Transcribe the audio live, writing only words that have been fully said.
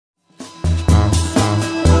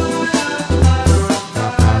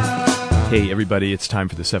Hey everybody, it's time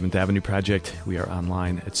for the 7th Avenue Project. We are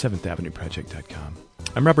online at 7thavenueproject.com.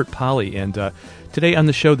 I'm Robert Polly, and today on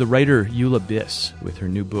the show, the writer Eula Biss with her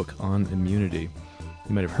new book on immunity.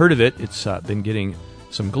 You might have heard of it. It's been getting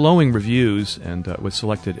some glowing reviews and was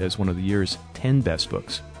selected as one of the year's 10 best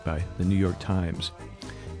books by the New York Times.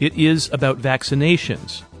 It is about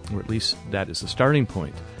vaccinations, or at least that is the starting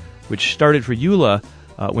point, which started for Eula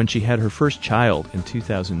when she had her first child in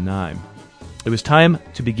 2009. It was time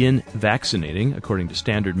to begin vaccinating, according to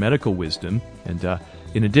standard medical wisdom, and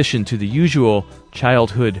in addition to the usual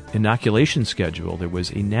childhood inoculation schedule, there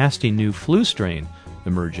was a nasty new flu strain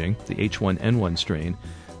emerging, the H1N1 strain,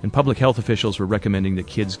 and public health officials were recommending that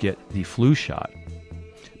kids get the flu shot.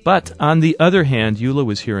 But on the other hand, Eula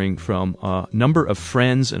was hearing from a number of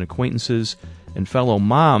friends and acquaintances and fellow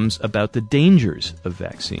moms about the dangers of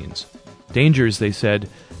vaccines. Dangers, they said,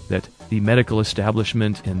 that the medical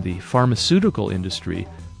establishment and the pharmaceutical industry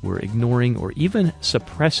were ignoring or even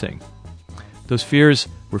suppressing. Those fears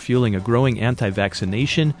were fueling a growing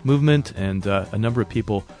anti-vaccination movement, and a number of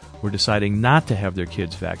people were deciding not to have their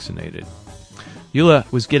kids vaccinated.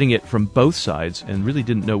 Eula was getting it from both sides and really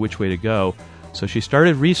didn't know which way to go, so she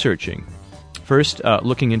started researching. First,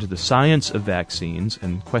 looking into the science of vaccines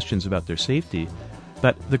and questions about their safety.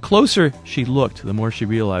 But the closer she looked, the more she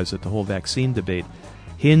realized that the whole vaccine debate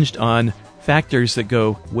hinged on factors that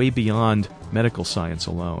go way beyond medical science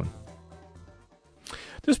alone.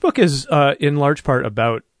 This book is in large part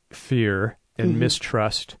about fear and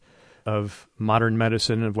mistrust of modern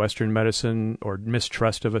medicine, of Western medicine, or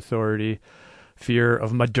mistrust of authority, fear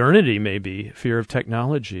of modernity maybe, fear of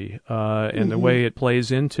technology, and the way it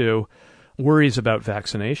plays into worries about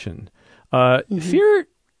vaccination. Fear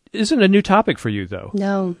isn't a new topic for you, though.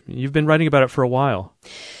 No. You've been writing about it for a while.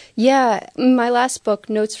 Yeah, my last book,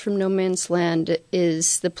 Notes from No Man's Land,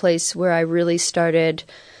 is the place where I really started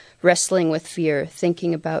wrestling with fear,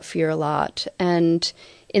 thinking about fear a lot. And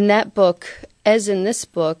in that book, as in this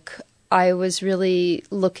book, I was really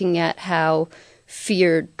looking at how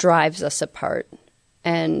fear drives us apart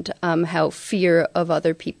and how fear of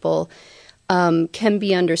other people can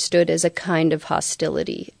be understood as a kind of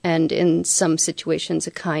hostility and in some situations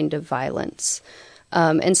a kind of violence.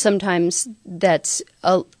 And sometimes that's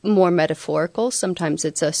more metaphorical. Sometimes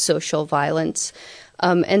it's a social violence.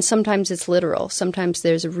 And sometimes it's literal. Sometimes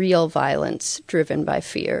there's real violence driven by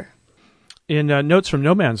fear. In Notes from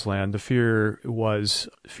No Man's Land, the fear was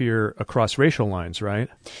fear across racial lines, right?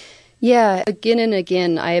 Yeah. Again and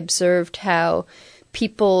again, I observed how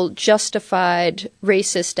people justified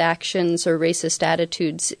racist actions or racist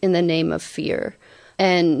attitudes in the name of fear.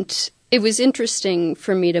 And it was interesting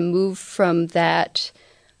for me to move from that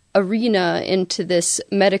arena into this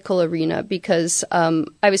medical arena because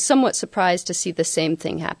I was somewhat surprised to see the same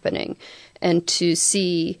thing happening and to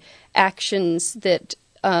see actions that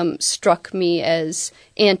struck me as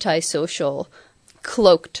antisocial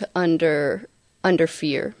cloaked under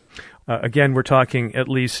fear. Again, we're talking at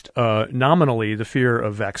least nominally the fear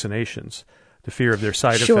of vaccinations, the fear of their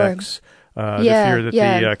side effects, the fear that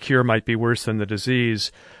the cure might be worse than the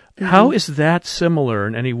disease. How is that similar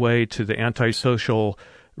in any way to the antisocial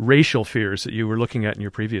racial fears that you were looking at in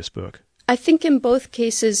your previous book? I think in both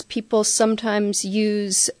cases, people sometimes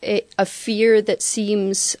use a fear that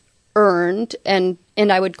seems earned, and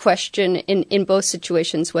I would question in both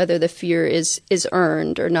situations whether the fear is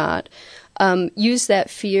earned or not. Use that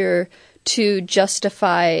fear to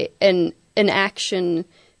justify an action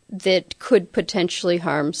that could potentially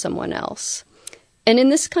harm someone else. And in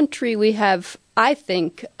this country, we have, I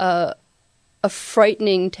think, a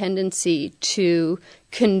frightening tendency to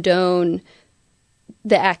condone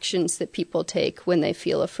the actions that people take when they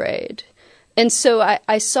feel afraid. And so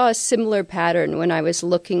I saw a similar pattern when I was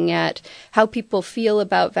looking at how people feel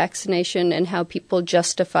about vaccination and how people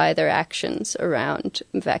justify their actions around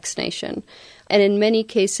vaccination. And in many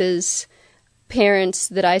cases, parents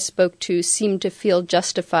that I spoke to seemed to feel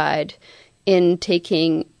justified in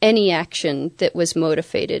taking any action that was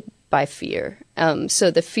motivated by fear.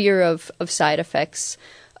 So the fear of side effects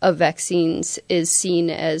of vaccines is seen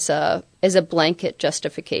as a blanket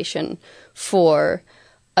justification for,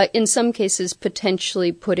 in some cases,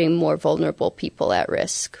 potentially putting more vulnerable people at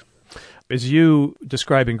risk. As you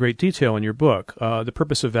describe in great detail in your book, the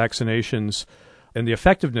purpose of vaccinations and the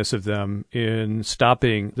effectiveness of them in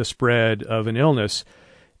stopping the spread of an illness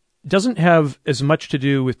doesn't have as much to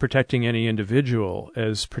do with protecting any individual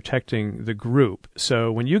as protecting the group.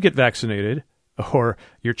 So when you get vaccinated or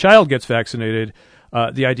your child gets vaccinated,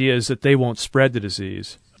 the idea is that they won't spread the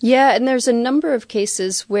disease. Yeah, and there's a number of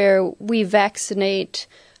cases where we vaccinate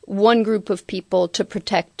one group of people to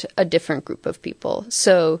protect a different group of people.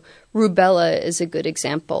 So rubella is a good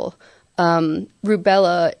example.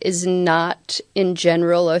 Rubella is not, in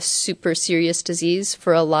general, a super serious disease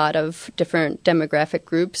for a lot of different demographic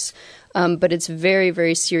groups, but it's very,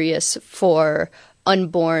 very serious for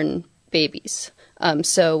unborn babies.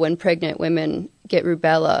 So when pregnant women get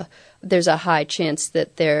rubella, there's a high chance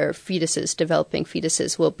that their developing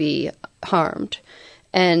fetuses, will be harmed.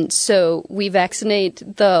 And so we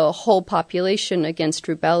vaccinate the whole population against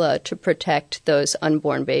rubella to protect those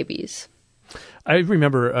unborn babies. I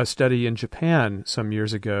remember a study in Japan some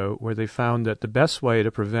years ago where they found that the best way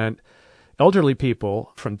to prevent elderly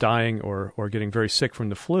people from dying or getting very sick from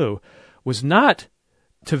the flu was not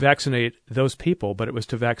to vaccinate those people, but it was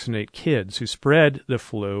to vaccinate kids who spread the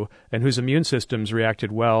flu and whose immune systems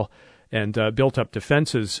reacted well and built up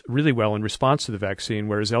defenses really well in response to the vaccine,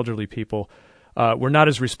 whereas elderly people were not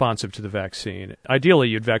as responsive to the vaccine. Ideally,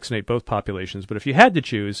 you'd vaccinate both populations, but if you had to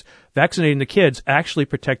choose, vaccinating the kids actually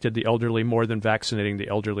protected the elderly more than vaccinating the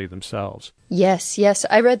elderly themselves. Yes.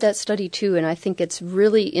 I read that study too, and I think it's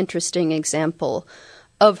really interesting example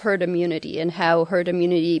of herd immunity and how herd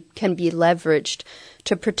immunity can be leveraged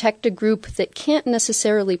to protect a group that can't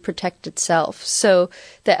necessarily protect itself. So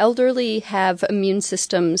the elderly have immune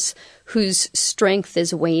systems whose strength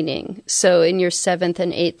is waning. So in your 7th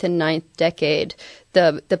and 8th and 9th decade,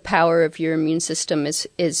 the power of your immune system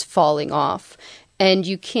is falling off. And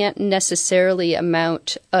you can't necessarily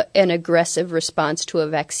mount an aggressive response to a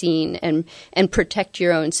vaccine and protect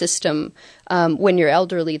your own system when you're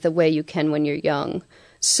elderly the way you can when you're young.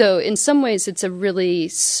 So in some ways, it's a really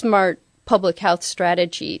smart public health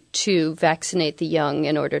strategy to vaccinate the young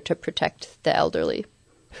in order to protect the elderly.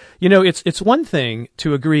 You know, it's one thing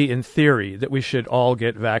to agree in theory that we should all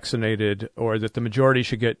get vaccinated or that the majority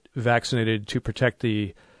should get vaccinated to protect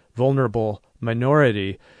the vulnerable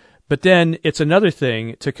minority. But then it's another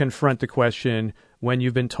thing to confront the question when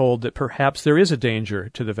you've been told that perhaps there is a danger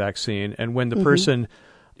to the vaccine and when the person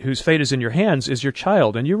whose fate is in your hands is your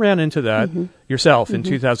child. And you ran into that yourself in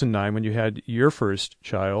 2009 when you had your first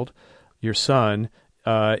child, your son.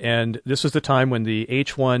 And this was the time when the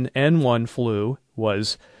H1N1 flu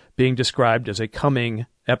was being described as a coming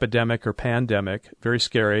epidemic or pandemic, very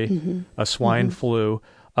scary, a swine flu.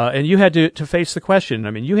 And you had to face the question.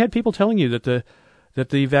 I mean, you had people telling you that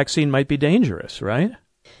the vaccine might be dangerous, right?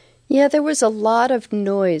 Yeah, there was a lot of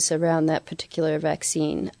noise around that particular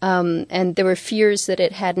vaccine, and there were fears that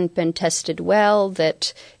it hadn't been tested well,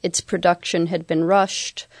 that its production had been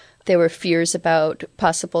rushed. There were fears about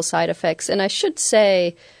possible side effects. And I should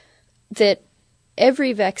say that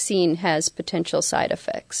every vaccine has potential side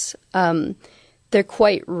effects. They're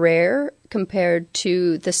quite rare compared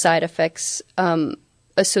to the side effects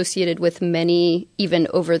associated with many even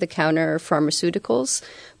over-the-counter pharmaceuticals.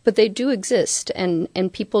 But they do exist, and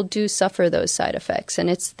people do suffer those side effects, and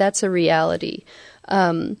that's a reality.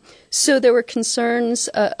 So there were concerns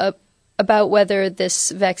about whether this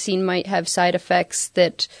vaccine might have side effects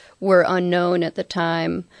that were unknown at the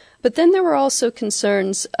time. But then there were also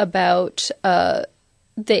concerns about the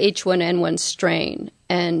H1N1 strain,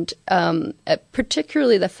 and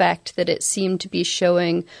particularly the fact that it seemed to be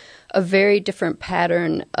showing a very different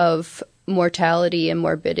pattern of mortality and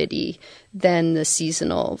morbidity than the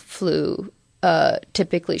seasonal flu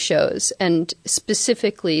typically shows, and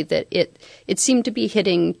specifically that it seemed to be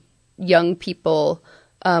hitting young people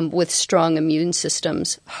with strong immune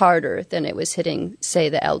systems harder than it was hitting, say,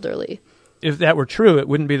 the elderly. If that were true, it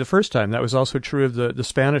wouldn't be the first time. That was also true of the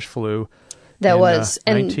Spanish flu. That was.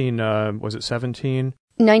 1918?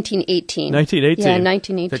 1918. 1918. Yeah,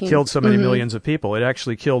 1918. That killed so many millions of people. It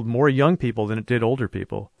actually killed more young people than it did older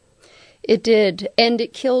people. It did, and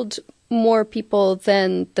it killed more people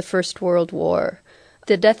than the First World War.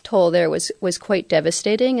 The death toll there was quite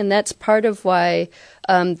devastating, and that's part of why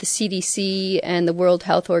the CDC and the World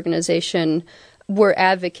Health Organization were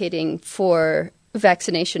advocating for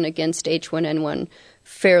vaccination against H1N1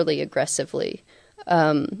 fairly aggressively.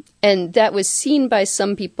 And that was seen by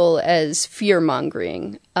some people as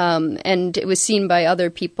fear-mongering, and it was seen by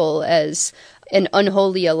other people as an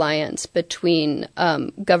unholy alliance between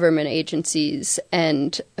government agencies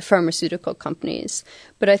and pharmaceutical companies.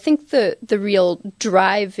 But I think the real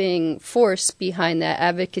driving force behind that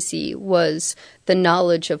advocacy was the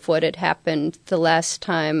knowledge of what had happened the last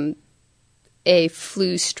time a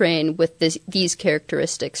flu strain with these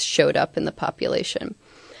characteristics showed up in the population.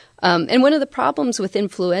 And one of the problems with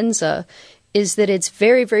influenza is that it's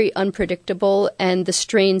very, very unpredictable and the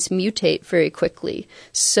strains mutate very quickly.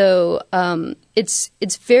 So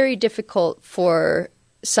it's very difficult for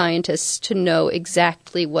scientists to know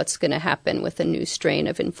exactly what's going to happen with a new strain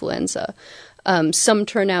of influenza. Some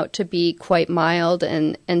turn out to be quite mild,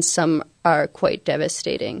 and some are quite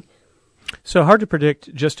devastating. So hard to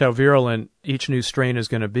predict just how virulent each new strain is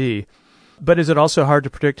going to be. But is it also hard to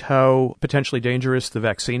predict how potentially dangerous the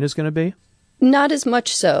vaccine is going to be? Not as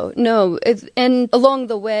much so, no. And along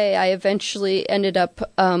the way, I eventually ended up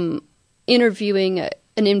interviewing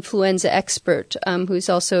an influenza expert who's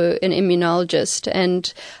also an immunologist.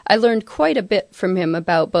 And I learned quite a bit from him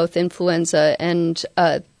about both influenza and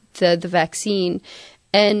the vaccine.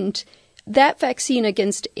 And that vaccine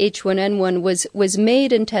against H1N1 was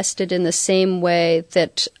made and tested in the same way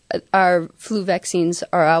that our flu vaccines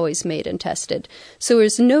are always made and tested. So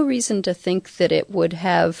there's no reason to think that it would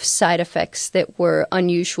have side effects that were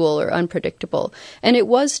unusual or unpredictable. And it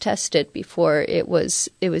was tested before it was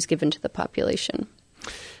given to the population.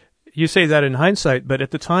 You say that in hindsight, but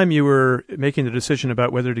at the time you were making the decision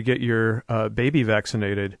about whether to get your baby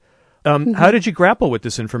vaccinated. How did you grapple with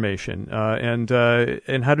this information, and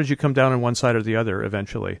how did you come down on one side or the other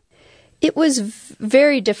eventually? It was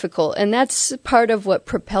very difficult, and that's part of what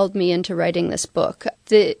propelled me into writing this book.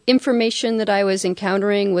 The information that I was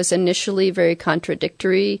encountering was initially very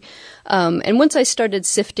contradictory, and once I started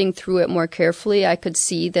sifting through it more carefully, I could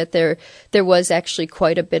see that there was actually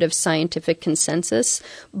quite a bit of scientific consensus,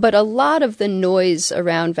 but a lot of the noise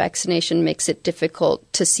around vaccination makes it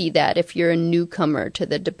difficult to see that if you're a newcomer to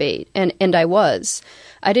the debate, and I was.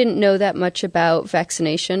 I didn't know that much about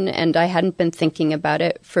vaccination, and I hadn't been thinking about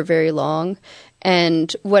it for very long.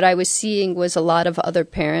 And what I was seeing was a lot of other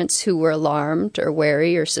parents who were alarmed or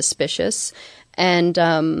wary or suspicious. And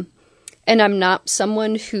I'm not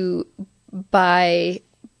someone who, by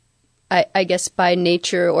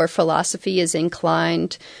nature or philosophy, is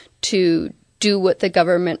inclined to do what the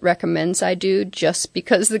government recommends I do just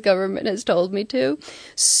because the government has told me to.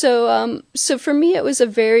 So for me, it was a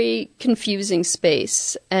very confusing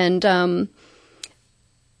space. And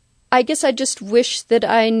I guess I just wish that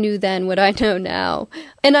I knew then what I know now.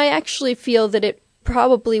 And I actually feel that it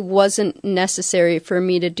probably wasn't necessary for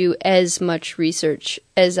me to do as much research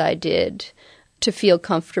as I did to feel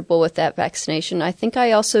comfortable with that vaccination. I think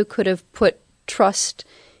I also could have put trust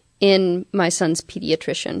in my son's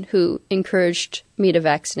pediatrician, who encouraged me to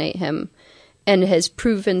vaccinate him and has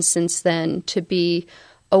proven since then to be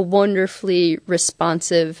a wonderfully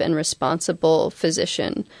responsive and responsible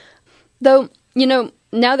physician. Though,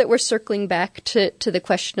 now that we're circling back to the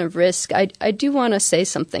question of risk, I do want to say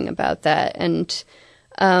something about that. And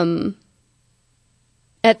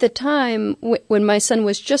at the time, when my son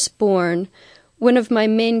was just born, one of my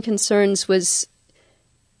main concerns was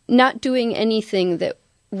not doing anything that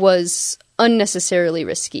was unnecessarily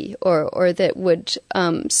risky or that would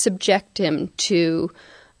subject him to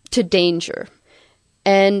danger.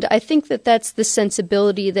 And I think that that's the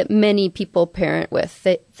sensibility that many people parent with.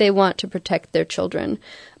 They want to protect their children.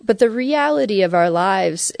 But the reality of our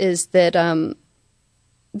lives is that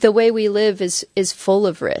the way we live is full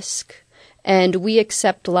of risk. And we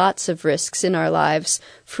accept lots of risks in our lives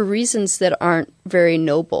for reasons that aren't very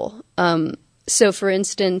noble. So, for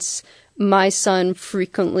instance, my son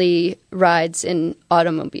frequently rides in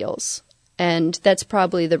automobiles, and that's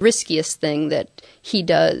probably the riskiest thing that he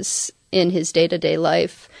does in his day-to-day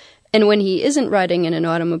life. And when he isn't riding in an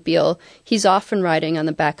automobile, he's often riding on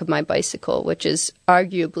the back of my bicycle, which is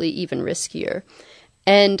arguably even riskier.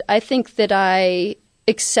 And I think that I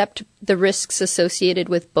accept the risks associated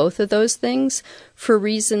with both of those things for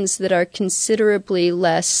reasons that are considerably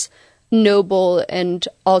less noble and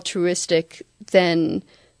altruistic than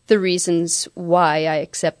the reasons why I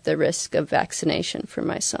accept the risk of vaccination for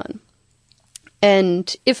my son.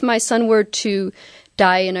 And if my son were to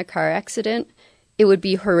die in a car accident, it would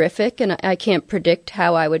be horrific, and I can't predict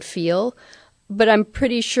how I would feel, but I'm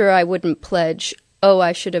pretty sure I wouldn't pledge,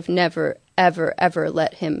 I should have never, ever, ever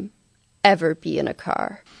let him ever be in a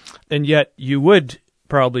car. And yet you would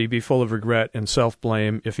probably be full of regret and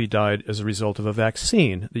self-blame if he died as a result of a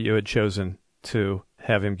vaccine that you had chosen to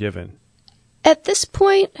have him given. At this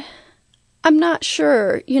point, I'm not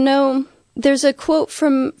sure. There's a quote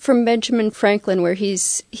from Benjamin Franklin where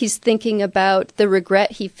he's thinking about the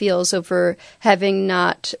regret he feels over having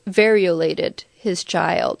not variolated his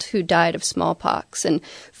child who died of smallpox. And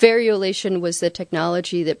variolation was the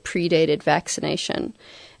technology that predated vaccination.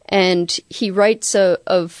 And he writes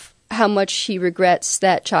of how much he regrets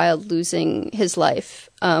that child losing his life,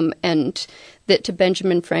 and that to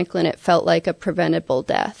Benjamin Franklin it felt like a preventable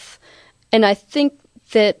death. And I think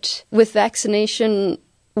that with vaccination,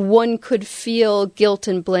 one could feel guilt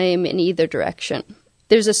and blame in either direction.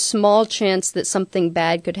 There's a small chance that something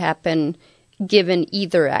bad could happen given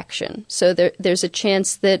either action. So there's a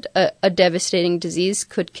chance that a devastating disease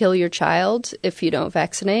could kill your child if you don't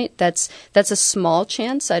vaccinate. That's a small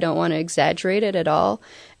chance. I don't want to exaggerate it at all.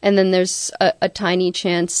 And then there's a tiny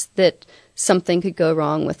chance that something could go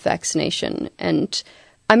wrong with vaccination. And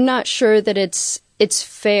I'm not sure that it's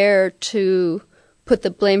fair to put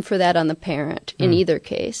the blame for that on the parent in either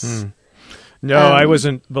case. No, I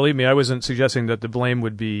wasn't suggesting that the blame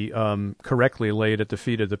would be correctly laid at the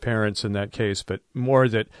feet of the parents in that case, but more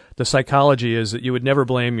that the psychology is that you would never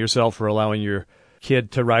blame yourself for allowing your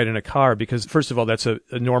kid to ride in a car because, first of all, that's a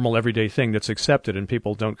normal everyday thing that's accepted and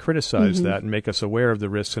people don't criticize that and make us aware of the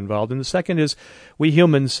risks involved. And the second is we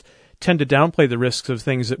humans tend to downplay the risks of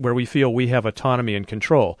things where we feel we have autonomy and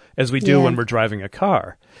control, as we do when we're driving a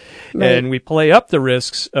car. Right. And we play up the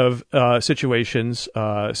risks of situations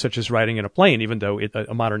such as riding in a plane, even though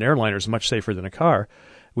a modern airliner is much safer than a car.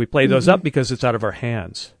 We play those up because it's out of our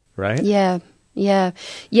hands, right? Yeah.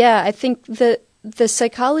 I think the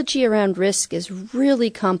psychology around risk is really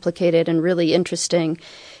complicated and really interesting.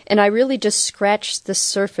 And I really just scratched the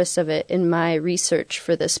surface of it in my research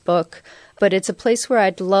for this book. But it's a place where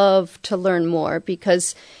I'd love to learn more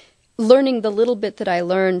because learning the little bit that I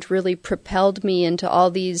learned really propelled me into all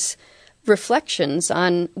these reflections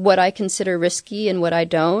on what I consider risky and what I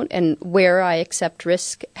don't, and where I accept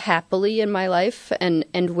risk happily in my life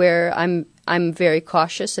and where I'm very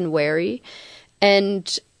cautious and wary.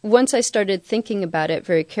 And once I started thinking about it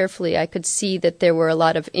very carefully, I could see that there were a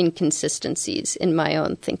lot of inconsistencies in my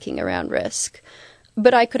own thinking around risk.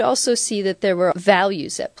 But I could also see that there were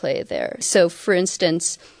values at play there. So, for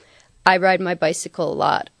instance, I ride my bicycle a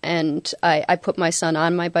lot, and I put my son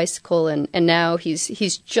on my bicycle, and now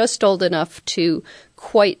he's just old enough to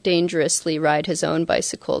quite dangerously ride his own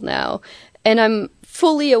bicycle now. And I'm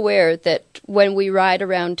fully aware that when we ride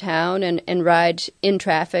around town and ride in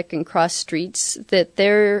traffic and cross streets, that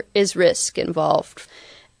there is risk involved.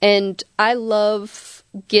 And I love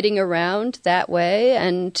getting around that way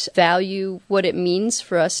and value what it means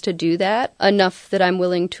for us to do that enough that I'm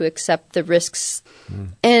willing to accept the risks.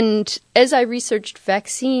 And as I researched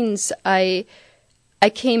vaccines, I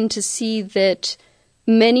came to see that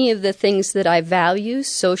many of the things that I value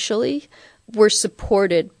socially were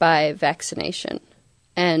supported by vaccination.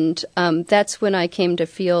 And that's when I came to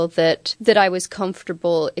feel that I was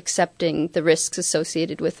comfortable accepting the risks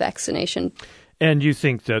associated with vaccination. And you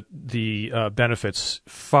think that the benefits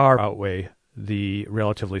far outweigh the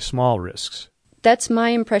relatively small risks? That's my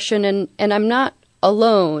impression, and I'm not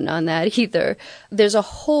alone on that either. There's a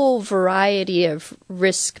whole variety of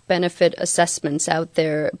risk-benefit assessments out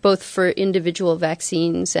there, both for individual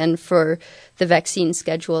vaccines and for the vaccine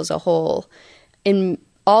schedule as a whole. In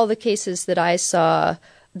all the cases that I saw,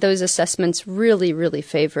 those assessments really, really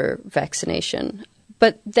favor vaccination.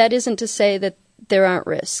 But that isn't to say that there aren't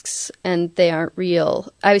risks and they aren't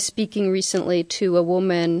real. I was speaking recently to a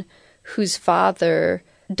woman whose father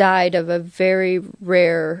died of a very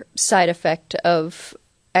rare side effect of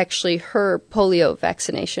actually her polio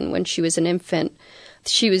vaccination when she was an infant.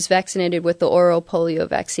 She was vaccinated with the oral polio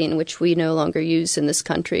vaccine, which we no longer use in this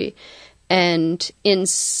country. And in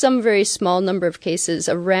some very small number of cases,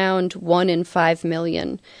 around 1 in 5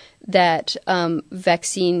 million, that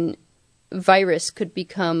vaccine virus could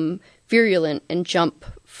become virulent and jump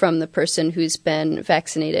from the person who's been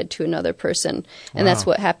vaccinated to another person. And that's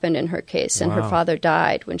what happened in her case. And her father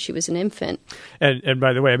died when she was an infant. And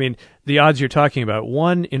by the way, I mean, the odds you're talking about,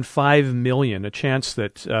 1 in 5 million, a chance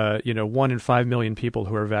that, 1 in 5 million people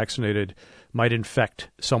who are vaccinated might infect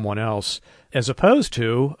someone else, as opposed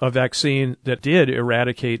to a vaccine that did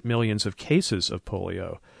eradicate millions of cases of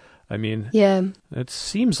polio. I mean, it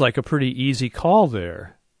seems like a pretty easy call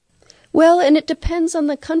there. Well, and it depends on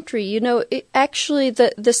the country. You know, actually,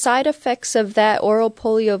 the side effects of that oral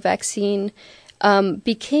polio vaccine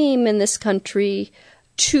became in this country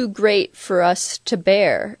too great for us to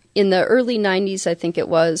bear. In the early 90s, I think it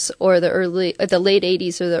was, or the late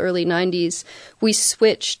 80s or the early 90s, we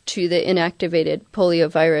switched to the inactivated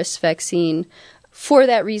poliovirus vaccine for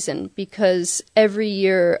that reason, because every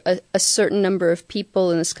year a certain number of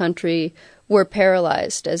people in this country were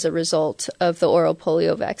paralyzed as a result of the oral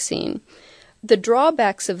polio vaccine. The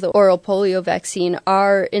drawbacks of the oral polio vaccine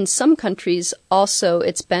are, in some countries, also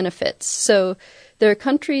its benefits. So there are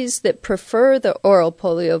countries that prefer the oral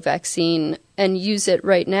polio vaccine and use it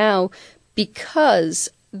right now because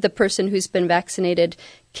the person who's been vaccinated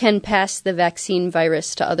can pass the vaccine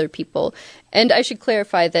virus to other people. And I should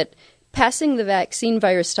clarify that Passing the vaccine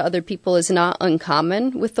virus to other people is not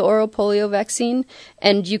uncommon with the oral polio vaccine,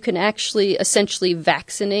 and you can actually essentially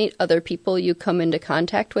vaccinate other people you come into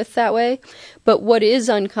contact with that way. But what is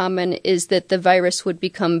uncommon is that the virus would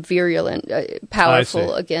become virulent,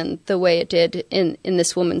 powerful again, the way it did in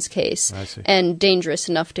this woman's case, and dangerous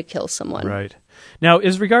enough to kill someone. Right. Now,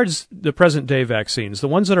 as regards the present-day vaccines, the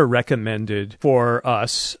ones that are recommended for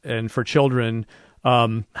us and for children,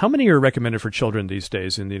 how many are recommended for children these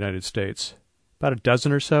days in the United States? About a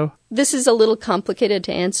dozen or so? This is a little complicated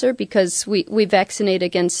to answer because we vaccinate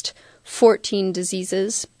against 14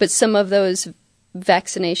 diseases, but some of those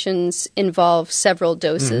vaccinations involve several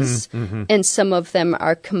doses, and some of them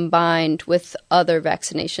are combined with other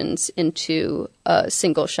vaccinations into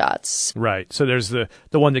single shots. Right. So there's the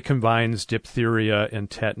one that combines diphtheria and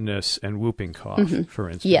tetanus and whooping cough, for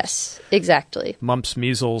instance. Yes, exactly. Mumps,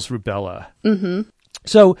 measles, rubella.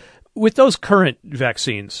 So with those current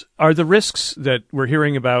vaccines, are the risks that we're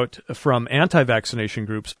hearing about from anti-vaccination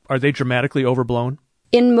groups, are they dramatically overblown?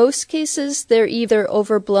 In most cases, they're either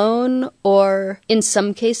overblown or, in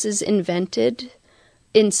some cases, invented,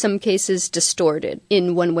 in some cases, distorted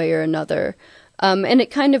in one way or another. And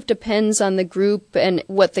it kind of depends on the group and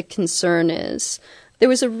what the concern is. There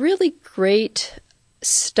was a really great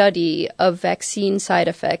study of vaccine side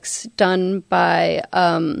effects done by,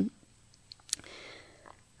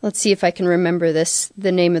 let's see if I can remember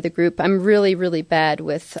the name of the group. I'm really, really bad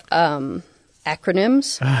with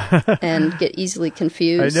acronyms and get easily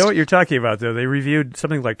confused. I know what you're talking about, though. They reviewed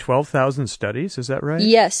something like 12,000 studies. Is that right?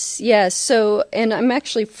 Yes. So, and I'm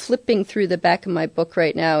actually flipping through the back of my book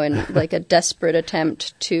right now in like a desperate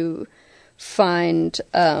attempt to find...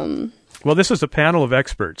 Well, this was a panel of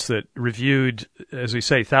experts that reviewed, as we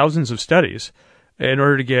say, thousands of studies in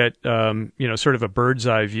order to get, sort of a bird's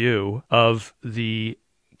eye view of the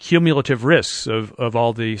cumulative risks of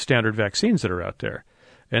all the standard vaccines that are out there.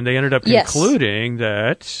 And they ended up concluding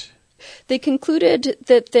that... They concluded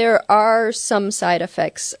that there are some side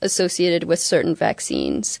effects associated with certain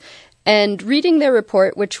vaccines. And reading their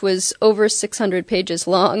report, which was over 600 pages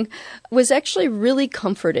long, was actually really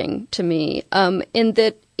comforting to me, in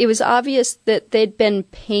that it was obvious that they'd been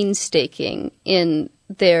painstaking in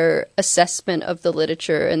their assessment of the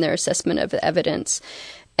literature and their assessment of the evidence.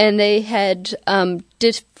 And they had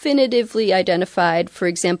definitively identified, for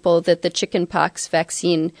example, that the chickenpox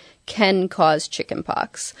vaccine can cause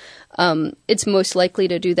chickenpox. It's most likely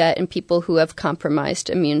to do that in people who have compromised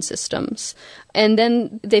immune systems. And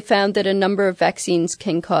then they found that a number of vaccines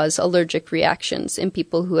can cause allergic reactions in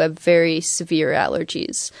people who have very severe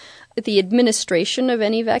allergies. The administration of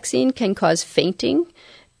any vaccine can cause fainting,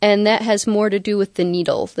 and that has more to do with the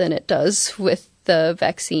needle than it does with the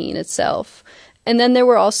vaccine itself. And then there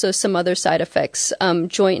were also some other side effects,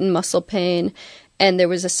 joint and muscle pain. And there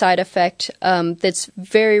was a side effect that's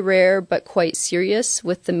very rare but quite serious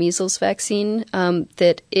with the measles vaccine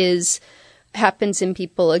that happens in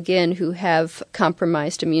people, again, who have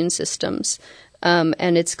compromised immune systems.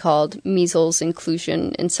 And it's called measles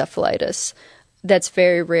inclusion encephalitis. That's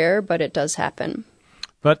very rare, but it does happen.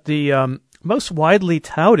 But the most widely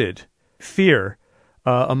touted fear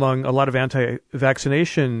among a lot of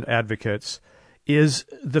anti-vaccination advocates is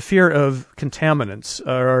the fear of contaminants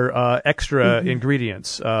or extra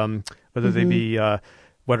ingredients, whether they be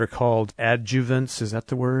what are called adjuvants, is that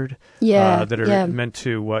the word? That are meant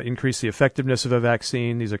to increase the effectiveness of a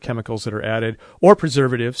vaccine. These are chemicals that are added, or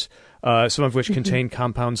preservatives, some of which contain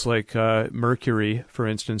compounds like mercury, for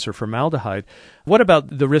instance, or formaldehyde. What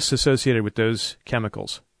about the risks associated with those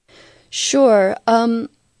chemicals? Sure.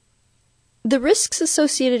 The risks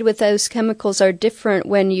associated with those chemicals are different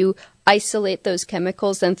when you isolate those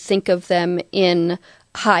chemicals and think of them in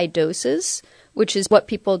high doses, which is what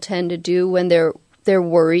people tend to do when they're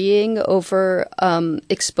worrying over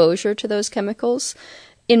exposure to those chemicals.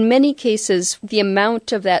 In many cases, the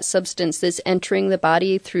amount of that substance that's entering the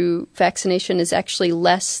body through vaccination is actually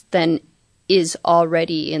less than is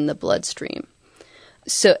already in the bloodstream.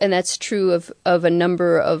 So, and that's true of a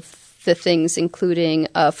number of the things, including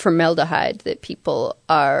formaldehyde, that people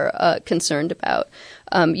are concerned about.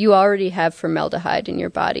 You already have formaldehyde in your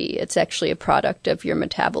body. It's actually a product of your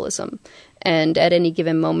metabolism. And at any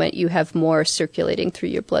given moment, you have more circulating through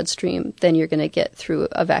your bloodstream than you're going to get through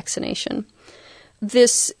a vaccination.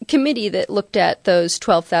 This committee that looked at those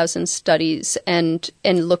 12,000 studies and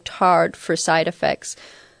looked hard for side effects,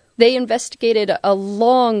 they investigated a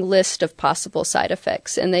long list of possible side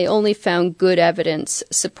effects, and they only found good evidence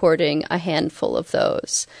supporting a handful of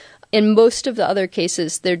those. In most of the other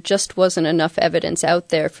cases, there just wasn't enough evidence out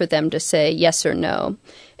there for them to say yes or no.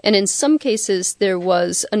 And in some cases, there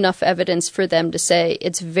was enough evidence for them to say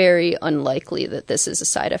it's very unlikely that this is a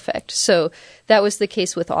side effect. So that was the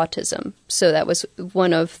case with autism. So that was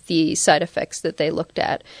one of the side effects that they looked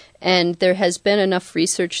at. And there has been enough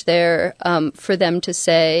research there for them to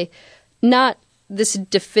say, not this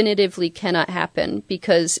definitively cannot happen,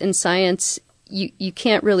 because in science, you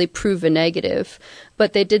can't really prove a negative.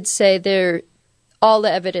 But they did say all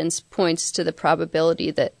the evidence points to the probability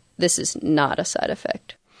that this is not a side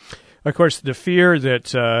effect. Of course, the fear that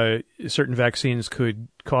certain vaccines could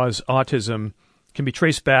cause autism can be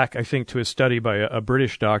traced back, I think, to a study by a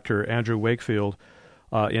British doctor, Andrew Wakefield,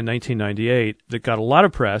 in 1998, that got a lot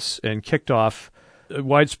of press and kicked off a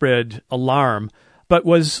widespread alarm, but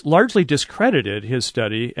was largely discredited, his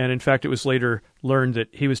study. And in fact, it was later learned that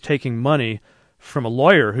he was taking money from a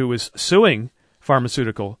lawyer who was suing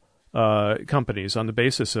pharmaceutical companies on the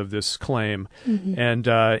basis of this claim. Mm-hmm.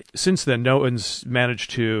 And since then, no one's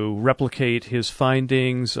managed to replicate his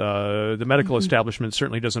findings. The medical establishment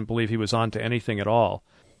certainly doesn't believe he was on to anything at all.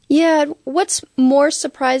 Yeah, what's more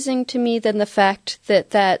surprising to me than the fact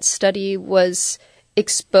that study was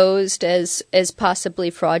exposed as possibly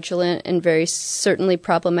fraudulent and very certainly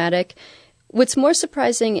problematic, what's more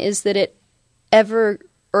surprising is that it ever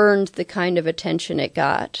earned the kind of attention it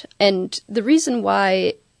got. And the reason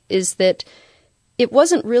why is that it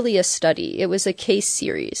wasn't really a study. It was a case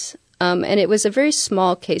series. And it was a very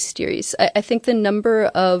small case series. I think the number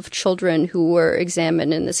of children who were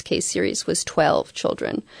examined in this case series was 12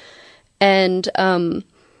 children. And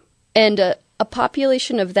a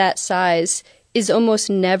population of that size is almost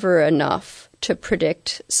never enough to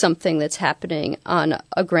predict something that's happening on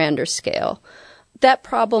a grander scale. That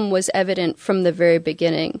problem was evident from the very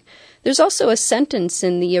beginning. There's also a sentence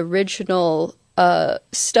in the original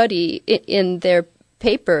study in their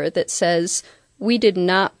paper that says, we did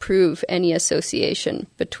not prove any association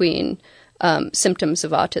between symptoms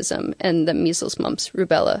of autism and the measles, mumps,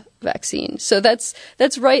 rubella vaccine. So that's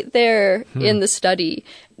right there in the study.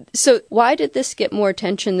 So why did this get more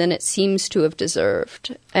attention than it seems to have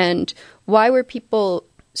deserved? And why were people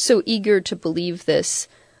so eager to believe this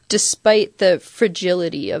despite the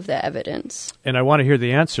fragility of the evidence? And I want to hear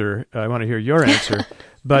the answer. I want to hear your answer.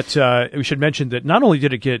 But we should mention that not only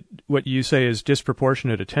did it get what you say is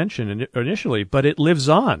disproportionate attention initially, but it lives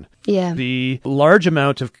on. Yeah. The large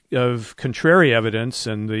amount of contrary evidence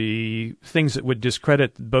and the things that would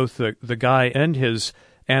discredit both the guy and his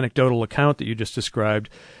anecdotal account that you just described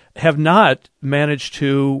have not managed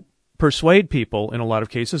to persuade people in a lot of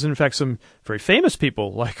cases. And in fact, some very famous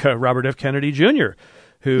people like Robert F. Kennedy Jr.,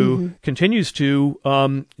 who continues to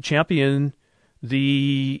champion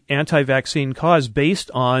the anti-vaccine cause based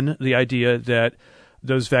on the idea that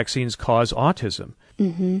those vaccines cause autism.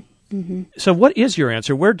 Mm-hmm. Mm-hmm. So what is your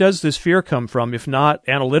answer? Where does this fear come from, if not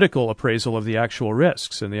analytical appraisal of the actual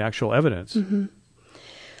risks and the actual evidence? Mm-hmm.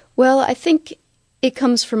 Well, I think it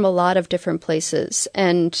comes from a lot of different places,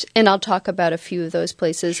 and I'll talk about a few of those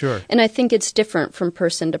places. Sure. And I think it's different from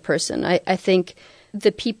person to person. I think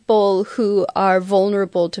the people who are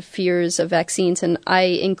vulnerable to fears of vaccines, and I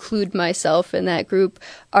include myself in that group,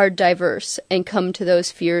 are diverse and come to those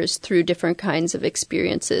fears through different kinds of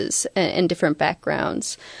experiences and different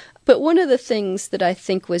backgrounds. But one of the things that I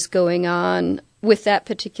think was going on with that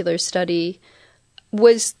particular study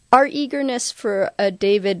was our eagerness for a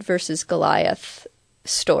David versus Goliath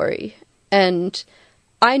story. And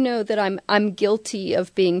I know that I'm guilty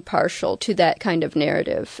of being partial to that kind of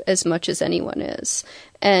narrative as much as anyone is.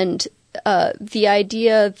 And the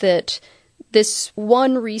idea that this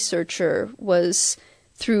one researcher was,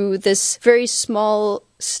 through this very small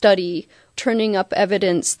study, turning up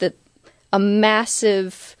evidence that a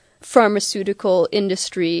massive pharmaceutical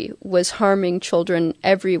industry was harming children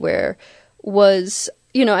everywhere was,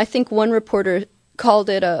 I think one reporter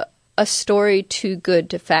called it a story too good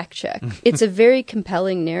to fact check. It's a very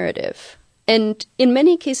compelling narrative. And in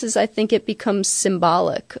many cases, I think it becomes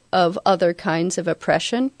symbolic of other kinds of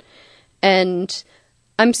oppression. And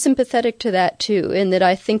I'm sympathetic to that too, in that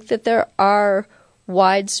I think that there are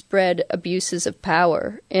widespread abuses of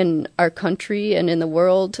power in our country and in the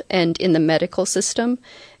world and in the medical system.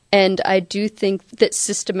 And I do think that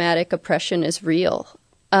systematic oppression is real.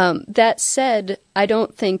 That said, I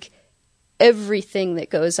don't think everything that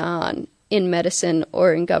goes on in medicine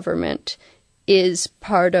or in government is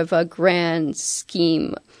part of a grand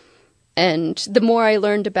scheme. And the more I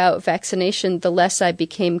learned about vaccination, the less I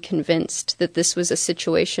became convinced that this was a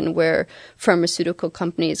situation where pharmaceutical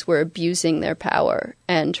companies were abusing their power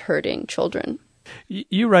and hurting children.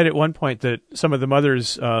 You write at one point that some of the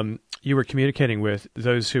mothers you were communicating with,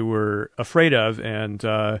 those who were afraid of and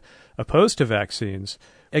opposed to vaccines,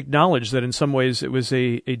 acknowledged that in some ways it was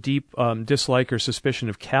a deep dislike or suspicion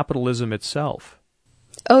of capitalism itself.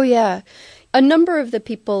 Oh, yeah. A number of the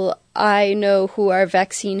people I know who are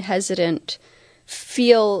vaccine hesitant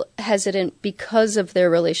feel hesitant because of their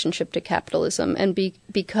relationship to capitalism and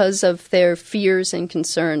because of their fears and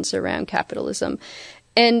concerns around capitalism.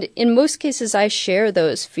 And in most cases, I share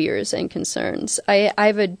those fears and concerns. I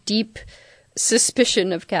have a deep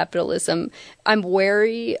suspicion of capitalism. I'm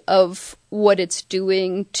wary of what it's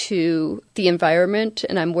doing to the environment,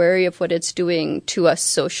 and I'm wary of what it's doing to us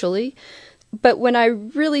socially. But when I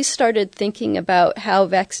really started thinking about how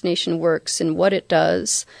vaccination works and what it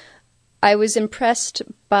does, I was impressed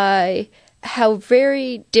by how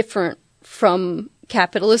very different from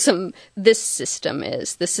capitalism this system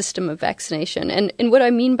is, the system of vaccination. And what I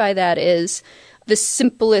mean by that is the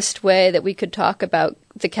simplest way that we could talk about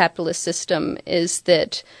the capitalist system is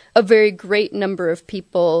that a very great number of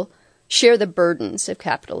people share the burdens of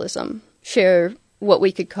capitalism, share what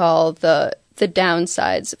we could call the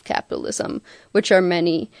downsides of capitalism, which are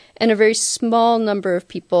many, and a very small number of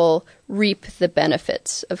people reap the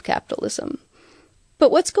benefits of capitalism.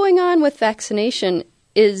 But what's going on with vaccination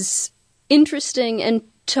is interesting and,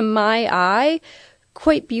 to my eye,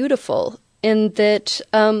 quite beautiful in that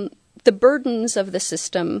the burdens of the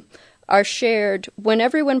system are shared when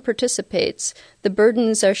everyone participates. The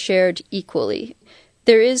burdens are shared equally.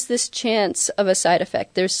 There is this chance of a side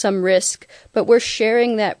effect. There's some risk, but we're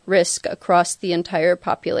sharing that risk across the entire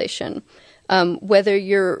population. Whether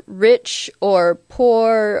you're rich or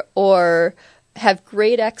poor or have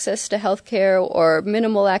great access to healthcare or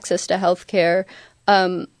minimal access to healthcare,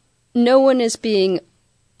 no one is being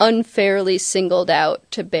unfairly singled out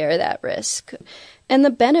to bear that risk. And the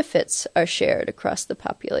benefits are shared across the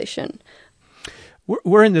population.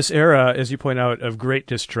 We're in this era, as you point out, of great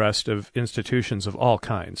distrust of institutions of all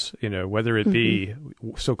kinds, whether it be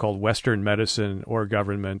so-called Western medicine or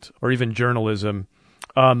government or even journalism.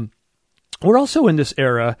 We're also in this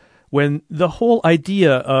era when the whole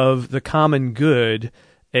idea of the common good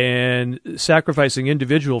and sacrificing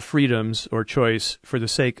individual freedoms or choice for the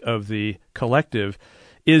sake of the collective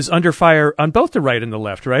is under fire on both the right and the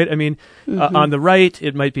left, right? I mean, on the right,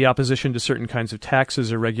 it might be opposition to certain kinds of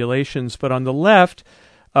taxes or regulations, but on the left,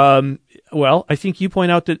 I think you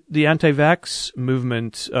point out that the anti-vax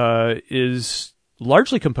movement is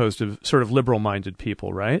largely composed of sort of liberal-minded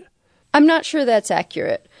people, right? I'm not sure that's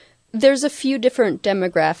accurate. There's a few different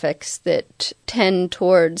demographics that tend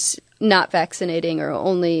towards not vaccinating or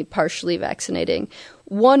only partially vaccinating.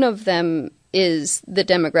 One of them is the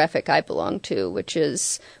demographic I belong to, which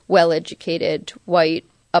is well-educated, white,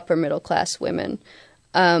 upper-middle-class women.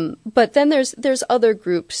 But then there's other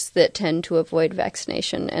groups that tend to avoid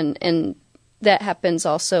vaccination, and that happens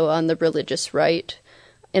also on the religious right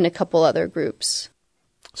in a couple other groups.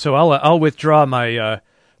 So I'll withdraw my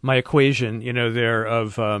my equation, there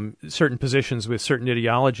of certain positions with certain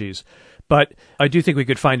ideologies. But I do think we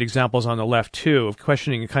could find examples on the left, too, of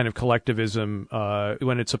questioning a kind of collectivism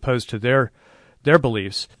when it's opposed to their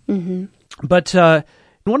beliefs. Mm-hmm. But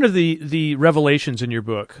one of the revelations in your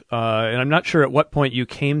book, and I'm not sure at what point you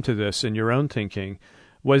came to this in your own thinking,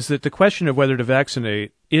 was that the question of whether to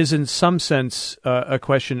vaccinate is in some sense a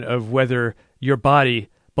question of whether your body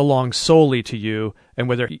belongs solely to you and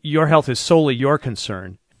whether your health is solely your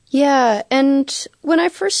concern. Yeah, and when I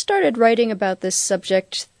first started writing about this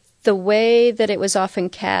subject, the way that it was often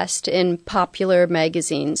cast in popular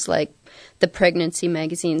magazines, like the pregnancy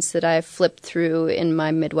magazines that I've flipped through in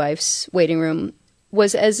my midwife's waiting room,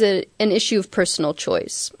 was as an issue of personal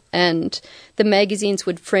choice. And the magazines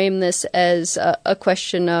would frame this as a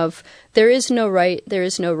question of there is no right, there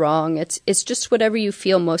is no wrong. It's just whatever you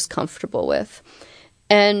feel most comfortable with.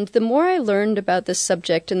 And the more I learned about this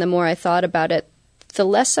subject and the more I thought about it, the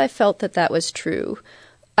less I felt that was true.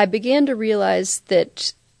 I began to realize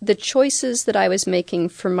that the choices that I was making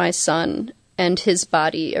for my son and his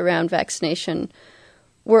body around vaccination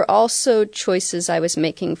were also choices I was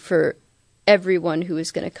making for everyone who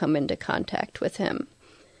was going to come into contact with him.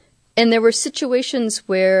 And there were situations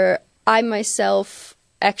where I myself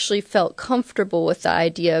actually felt comfortable with the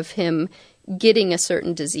idea of him getting a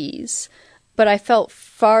certain disease, but I felt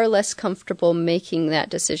far less comfortable making that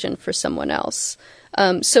decision for someone else.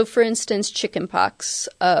 So, for instance, chickenpox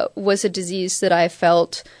was a disease that I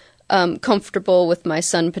felt comfortable with my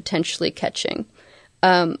son potentially catching.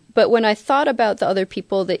 But when I thought about the other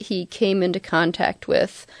people that he came into contact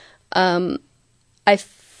with, I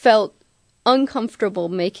felt uncomfortable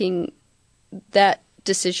making that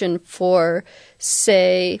decision for,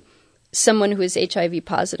 say, someone who is HIV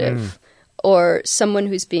positive or someone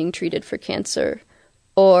who's being treated for cancer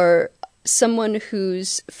or someone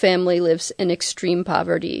whose family lives in extreme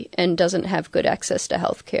poverty and doesn't have good access to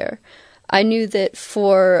health care. I knew that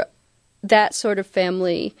for that sort of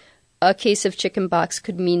family, a case of chickenpox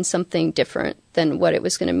could mean something different than what it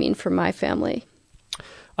was going to mean for my family.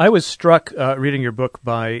 I was struck reading your book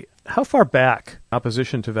by how far back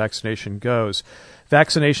opposition to vaccination goes.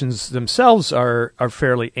 Vaccinations themselves are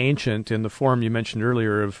fairly ancient in the form you mentioned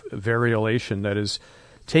earlier of variolation, that is,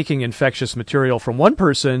 taking infectious material from one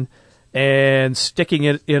person and sticking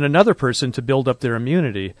it in another person to build up their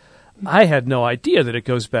immunity. I had no idea that it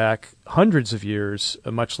goes back hundreds of years,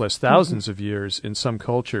 much less thousands of years in some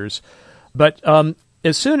cultures. But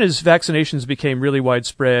as soon as vaccinations became really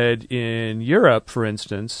widespread in Europe, for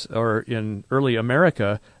instance, or in early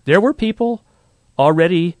America, there were people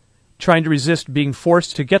already trying to resist being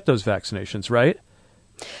forced to get those vaccinations, right?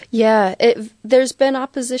 Yeah, there's been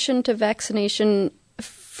opposition to vaccination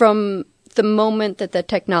from the moment that the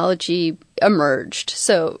technology emerged.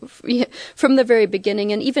 So from the very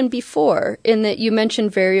beginning and even before, in that you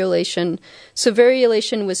mentioned variolation. So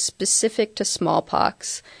variolation was specific to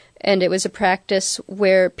smallpox, and it was a practice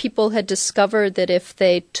where people had discovered that if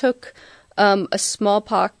they took a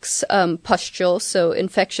smallpox pustule, so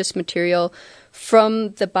infectious material,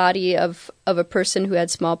 from the body of a person who had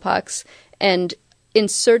smallpox and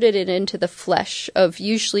inserted it into the flesh of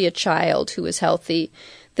usually a child who was healthy,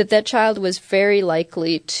 that child was very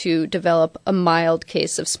likely to develop a mild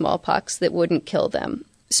case of smallpox that wouldn't kill them.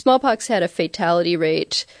 Smallpox had a fatality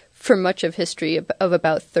rate for much of history of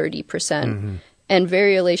about 30%, and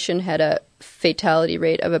variolation had a fatality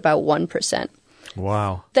rate of about 1%.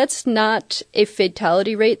 Wow. That's not a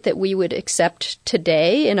fatality rate that we would accept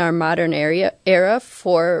today in our modern era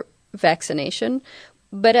for vaccination.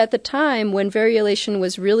 But at the time, when variolation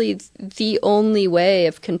was really the only way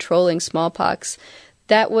of controlling smallpox,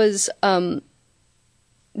 that was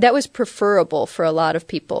preferable for a lot of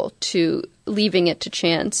people to leaving it to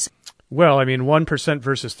chance. Well, I mean, 1%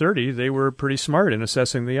 versus 30, they were pretty smart in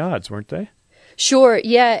assessing the odds, weren't they? Sure,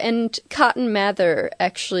 yeah, and Cotton Mather,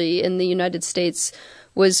 actually, in the United States,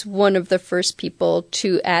 was one of the first people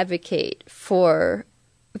to advocate for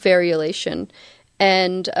variolation.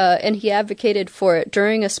 And he advocated for it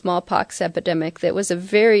during a smallpox epidemic that was a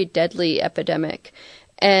very deadly epidemic.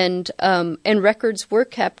 And records were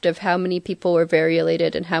kept of how many people were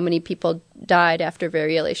variolated and how many people died after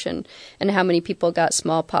variolation and how many people got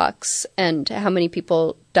smallpox and how many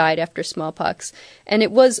people died after smallpox. And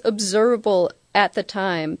it was observable at the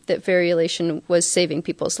time that variolation was saving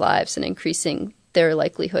people's lives and increasing their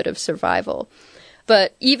likelihood of survival.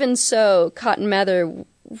 But even so, Cotton Mather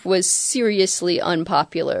was seriously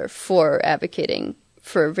unpopular for advocating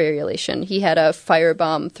for variolation. He had a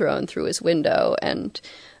firebomb thrown through his window, and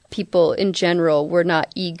people in general were not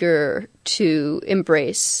eager to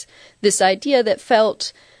embrace this idea that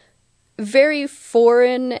felt very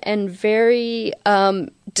foreign and very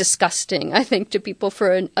disgusting, I think, to people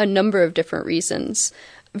for a number of different reasons.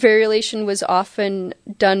 Variolation was often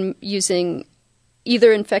done using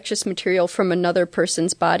either infectious material from another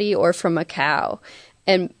person's body or from a cow.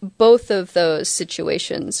 And both of those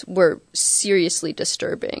situations were seriously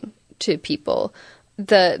disturbing to people.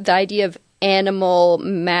 The idea of animal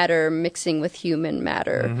matter mixing with human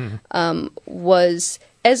matter was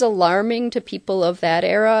as alarming to people of that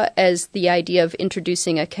era as the idea of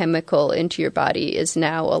introducing a chemical into your body is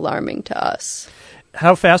now alarming to us.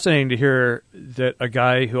 How fascinating to hear that a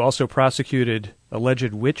guy who also prosecuted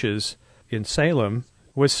alleged witches in Salem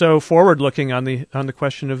was so forward-looking on the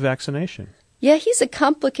question of vaccination. Yeah, he's a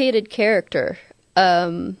complicated character,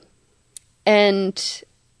 and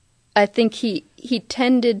I think he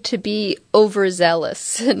tended to be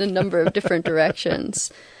overzealous in a number of different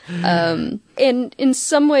directions. And in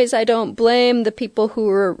some ways, I don't blame the people who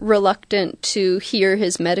were reluctant to hear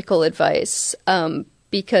his medical advice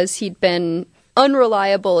because he'd been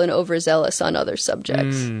unreliable and overzealous on other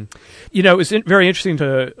subjects. You know, it was very interesting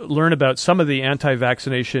to learn about some of the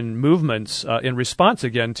anti-vaccination movements in response,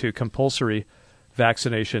 again, to compulsory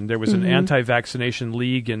vaccination. There was an anti-vaccination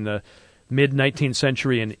league in the mid-19th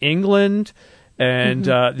century in England, and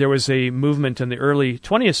there was a movement in the early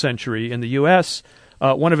 20th century in the U.S.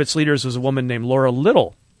 One of its leaders was a woman named Laura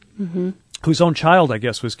Little, whose own child, I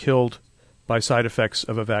guess, was killed by side effects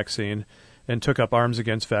of a vaccine and took up arms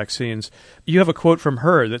against vaccines. You have a quote from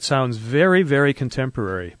her that sounds very, very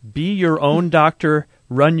contemporary. Be your own doctor,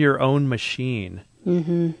 run your own machine.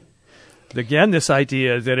 Again, this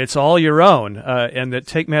idea that it's all your own and that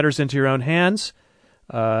take matters into your own hands,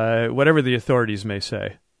 whatever the authorities may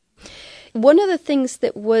say. One of the things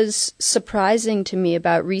that was surprising to me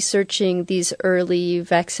about researching these early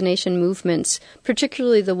vaccination movements,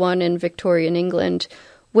 particularly the one in Victorian England,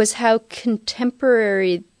 was how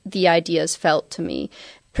contemporary the ideas felt to me,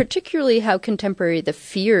 particularly how contemporary the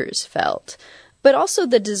fears felt, but also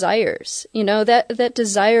the desires. That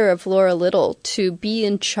desire of Laura Little to be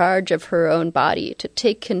in charge of her own body, to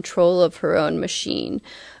take control of her own machine.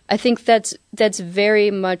 I think that's very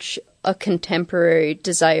much a contemporary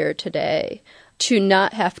desire today, to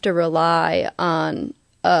not have to rely on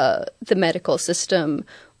the medical system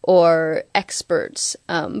or experts,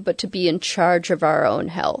 but to be in charge of our own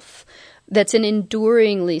health. That's an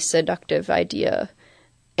enduringly seductive idea.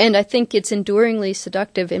 And I think it's enduringly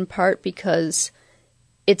seductive in part because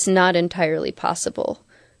it's not entirely possible.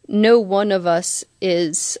 No one of us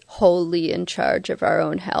is wholly in charge of our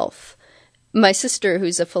own health. My sister,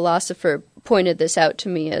 who's a philosopher, pointed this out to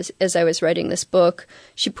me as I was writing this book.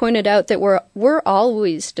 She pointed out that we're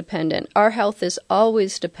always dependent. Our health is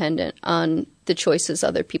always dependent on the choices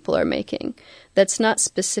other people are making. That's not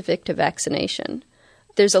specific to vaccination.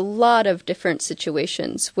 There's a lot of different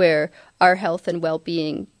situations where our health and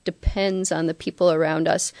well-being depends on the people around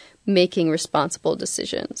us making responsible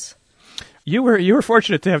decisions. You were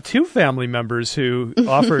fortunate to have two family members who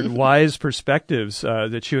offered wise perspectives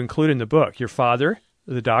that you include in the book. Your father,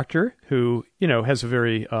 the doctor, who has a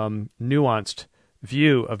very nuanced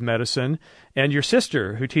view of medicine, and your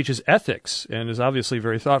sister, who teaches ethics and is obviously a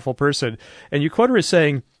very thoughtful person. And you quote her as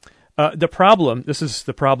saying, this is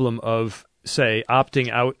the problem of, say, opting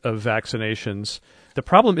out of vaccinations. The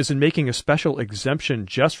problem is in making a special exemption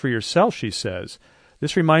just for yourself, she says.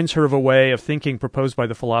 This reminds her of a way of thinking proposed by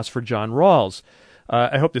the philosopher John Rawls.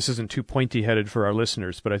 I hope this isn't too pointy-headed for our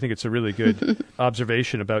listeners, but I think it's a really good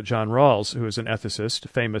observation about John Rawls, who is an ethicist, a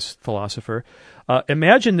famous philosopher.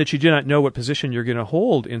 Imagine that you do not know what position you're going to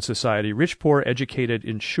hold in society: rich, poor, educated,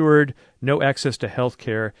 insured, no access to health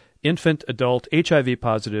care, infant, adult, HIV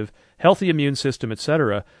positive, healthy immune system,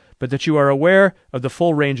 etc., but that you are aware of the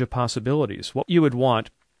full range of possibilities. What you would want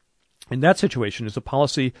in that situation is a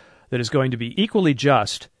policy that is going to be equally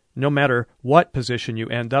just no matter what position you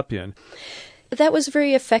end up in. That was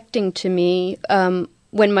very affecting to me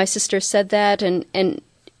when my sister said that, and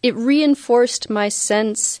it reinforced my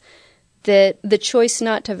sense that the choice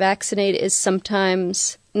not to vaccinate is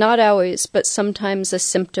sometimes, not always, but sometimes a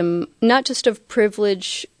symptom not just of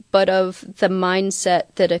privilege, but of the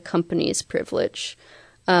mindset that accompanies privilege.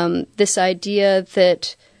 This idea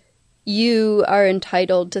that you are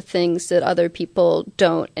entitled to things that other people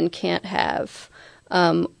don't and can't have,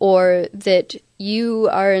 or that you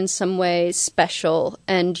are in some way special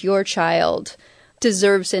and your child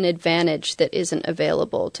deserves an advantage that isn't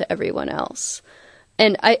available to everyone else.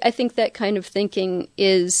 And I think that kind of thinking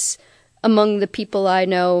is, among the people I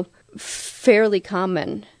know, fairly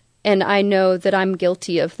common. And I know that I'm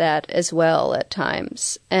guilty of that as well at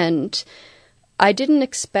times. And I didn't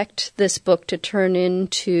expect this book to turn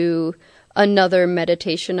into another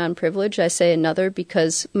meditation on privilege. I say another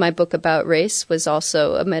because my book about race was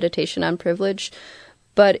also a meditation on privilege.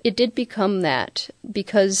 But it did become that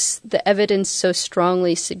because the evidence so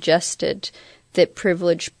strongly suggested that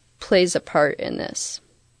privilege plays a part in this.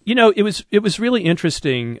 It was really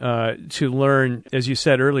interesting to learn, as you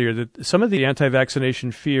said earlier, that some of the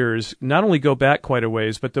anti-vaccination fears not only go back quite a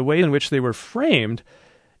ways, but the way in which they were framed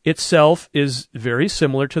itself is very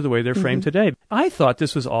similar to the way they're framed today. I thought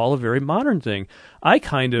this was all a very modern thing. I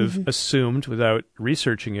kind of assumed, without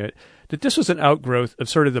researching it, that this was an outgrowth of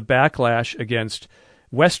sort of the backlash against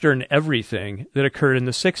Western everything that occurred in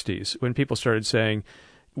the 60s, when people started saying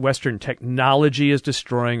Western technology is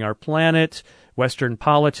destroying our planet, Western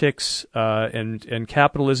politics and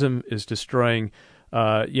capitalism is destroying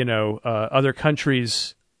other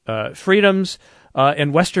countries' freedoms,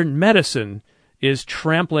 and Western medicine is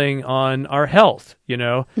trampling on our health.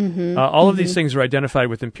 All of these things are identified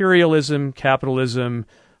with imperialism, capitalism,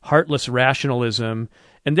 heartless rationalism,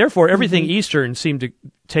 and therefore everything Eastern seemed to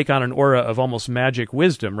take on an aura of almost magic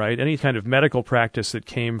wisdom, right? Any kind of medical practice that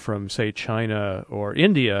came from, say, China or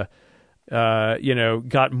India,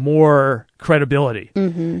 got more credibility.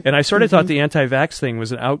 And I sort of thought the anti-vax thing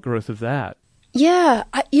was an outgrowth of that. Yeah,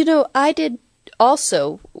 I did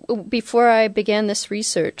also before I began this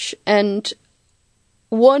research. And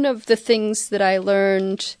one of the things that I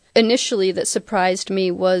learned initially that surprised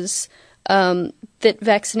me was that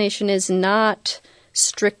vaccination is not,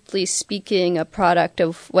 strictly speaking, a product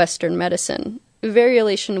of Western medicine.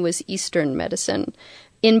 Variolation was Eastern medicine.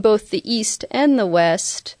 In both the East and the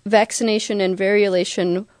West, vaccination and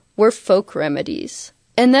variolation were folk remedies.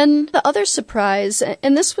 And then the other surprise,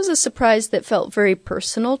 and this was a surprise that felt very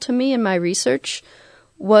personal to me in my research,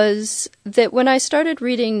 was that when I started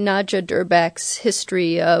reading Nadja Durbach's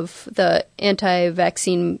history of the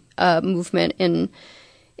anti-vaccine movement in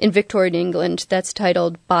Victorian England, that's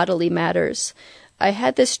titled Bodily Matters, I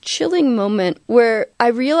had this chilling moment where I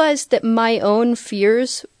realized that my own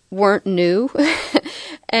fears weren't new.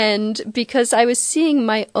 And because I was seeing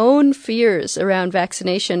my own fears around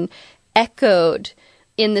vaccination echoed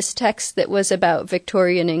in this text that was about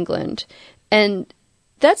Victorian England. And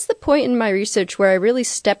that's the point in my research where I really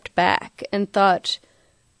stepped back and thought,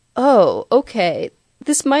 oh, okay,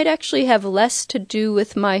 this might actually have less to do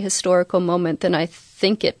with my historical moment than I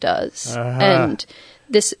think it does. And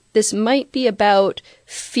this might be about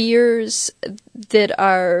fears that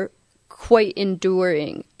are quite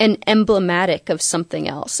enduring and emblematic of something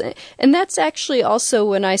else. And that's actually also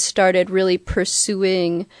when I started really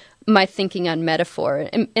pursuing my thinking on metaphor.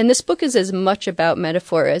 And this book is as much about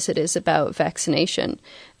metaphor as it is about vaccination.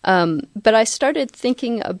 But I started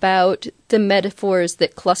thinking about the metaphors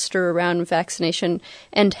that cluster around vaccination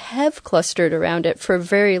and have clustered around it for a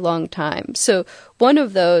very long time. So one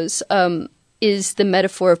of those is the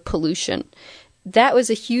metaphor of pollution. That was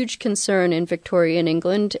a huge concern in Victorian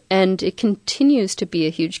England, and it continues to be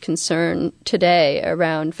a huge concern today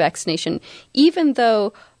around vaccination, even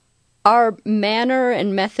though our manner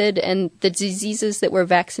and method and the diseases that we're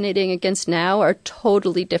vaccinating against now are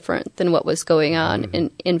totally different than what was going on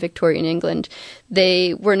in Victorian England.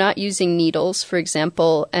 They were not using needles, for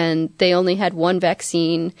example, and they only had one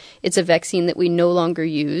vaccine. It's a vaccine that we no longer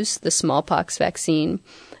use, the smallpox vaccine.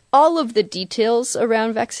 All of the details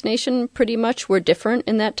around vaccination pretty much were different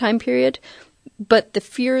in that time period, but the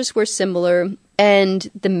fears were similar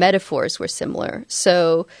and the metaphors were similar.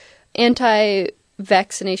 So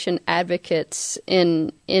anti-vaccination advocates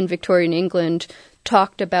in Victorian England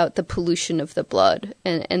talked about the pollution of the blood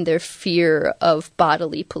and their fear of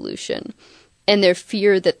bodily pollution and their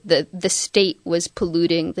fear that the state was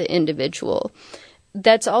polluting the individual.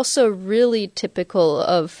 That's also really typical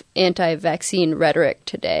of anti-vaccine rhetoric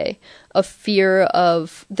today, a fear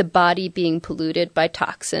of the body being polluted by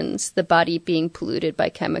toxins, the body being polluted by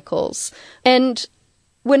chemicals. And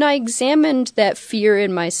when I examined that fear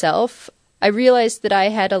in myself, I realized that I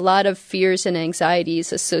had a lot of fears and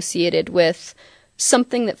anxieties associated with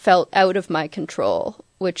something that felt out of my control,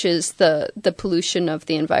 which is the pollution of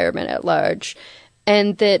the environment at large.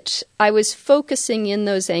 And that I was focusing in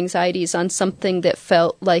those anxieties on something that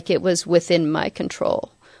felt like it was within my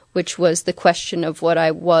control, which was the question of what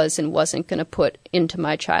I was and wasn't going to put into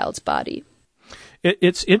my child's body.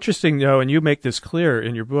 It's interesting, though, and you make this clear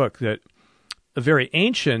in your book, that a very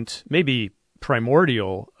ancient, maybe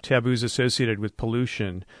primordial taboos associated with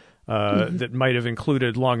pollution that might have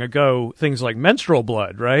included long ago things like menstrual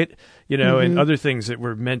blood, right? You know, and other things that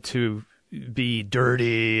were meant to be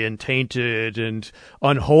dirty and tainted and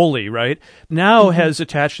unholy, right? Now has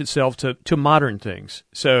attached itself to modern things.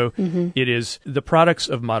 So it is the products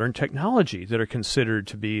of modern technology that are considered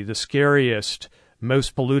to be the scariest,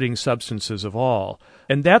 most polluting substances of all.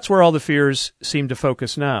 And that's where all the fears seem to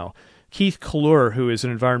focus now. Keith Klur, who is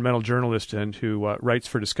an environmental journalist and who writes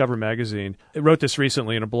for Discover magazine, wrote this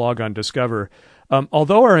recently in a blog on Discover.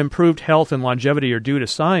 Although our improved health and longevity are due to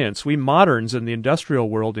science, we moderns in the industrial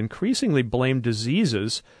world increasingly blame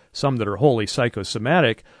diseases, some that are wholly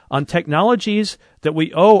psychosomatic, on technologies that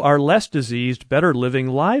we owe our less diseased, better living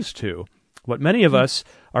lives to. What many of us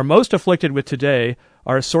are most afflicted with today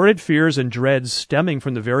are assorted fears and dreads stemming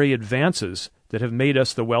from the very advances that have made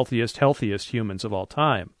us the wealthiest, healthiest humans of all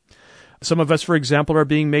time. Some of us, for example, are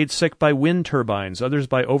being made sick by wind turbines, others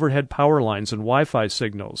by overhead power lines and Wi-Fi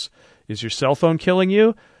signals. Is your cell phone killing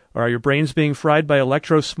you? Or are your brains being fried by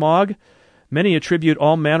electrosmog? Many attribute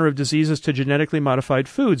all manner of diseases to genetically modified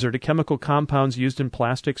foods or to chemical compounds used in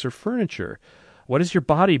plastics or furniture. What is your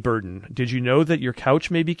body burden? Did you know that your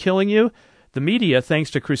couch may be killing you? The media,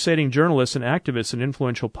 thanks to crusading journalists and activists and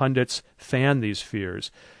influential pundits, fan these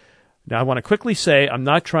fears. Now, I want to quickly say I'm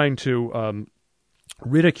not trying to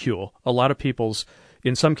ridicule a lot of people's,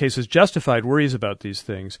 in some cases, justified worries about these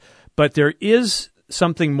things. But there is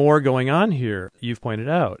something more going on here, you've pointed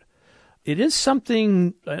out. It is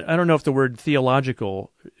something, I don't know if the word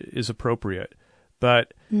theological is appropriate,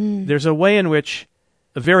 but there's a way in which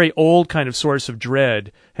a very old kind of source of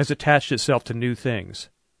dread has attached itself to new things.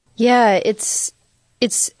 Yeah, it's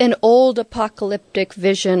an old apocalyptic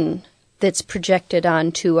vision that's projected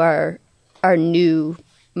onto our new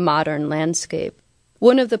modern landscape.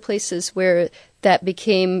 One of the places where that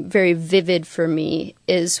became very vivid for me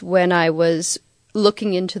is when I was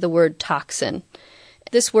looking into the word toxin.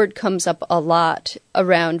 This word comes up a lot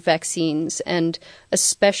around vaccines, and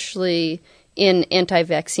especially in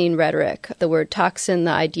anti-vaccine rhetoric. The word toxin,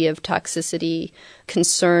 the idea of toxicity,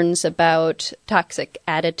 concerns about toxic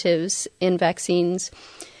additives in vaccines.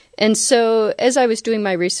 And so as I was doing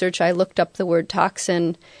my research, I looked up the word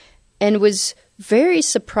toxin and was very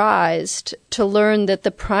surprised to learn that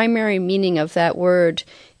the primary meaning of that word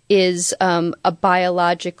is a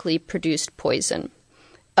biologically produced poison.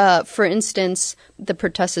 For instance, the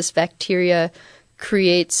pertussis bacteria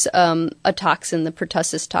creates a toxin, the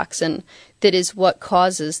pertussis toxin, that is what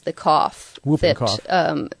causes the cough. Whooping cough.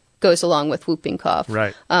 Goes along with whooping cough.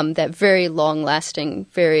 Right. That very long-lasting,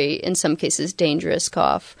 very, in some cases, dangerous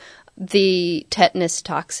cough. The tetanus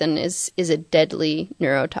toxin is a deadly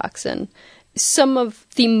neurotoxin. Some of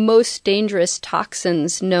the most dangerous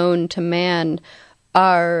toxins known to man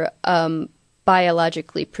are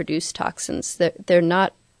biologically produced toxins. They're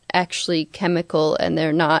not actually chemical, and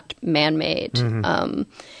they're not man-made. Mm-hmm.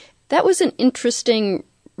 That was an interesting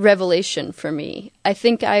revelation for me. I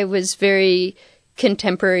think I was very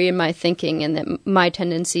contemporary in my thinking, and that my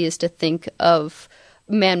tendency is to think of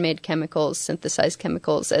man-made chemicals, synthesized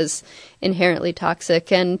chemicals, as inherently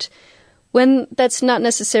toxic. And when that's not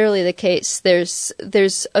necessarily the case,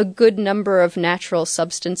 there's a good number of natural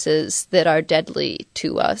substances that are deadly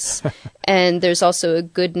to us. And there's also a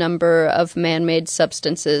good number of man-made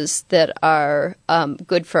substances that are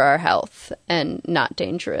good for our health and not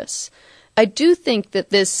dangerous. I do think that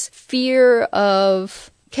this fear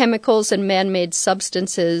of chemicals and man-made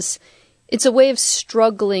substances, it's a way of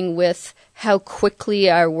struggling with how quickly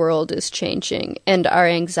our world is changing and our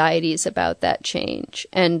anxieties about that change,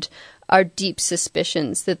 and our deep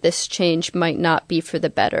suspicions that this change might not be for the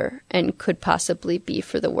better and could possibly be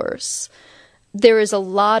for the worse. There is a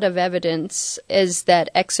lot of evidence, as that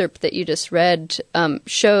excerpt that you just read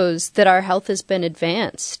shows, that our health has been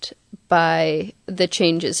advanced by the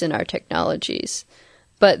changes in our technologies.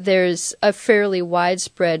 But there's a fairly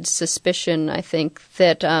widespread suspicion, I think,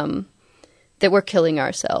 that that we're killing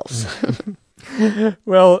ourselves.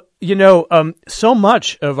 Well, so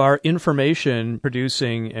much of our information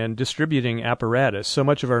producing and distributing apparatus, so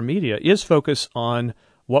much of our media is focused on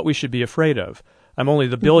what we should be afraid of. I'm only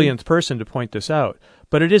the billionth person to point this out,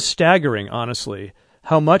 but it is staggering, honestly,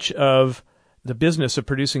 how much of the business of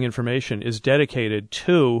producing information is dedicated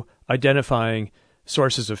to identifying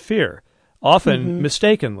sources of fear, often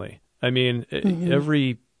mistakenly. I mean,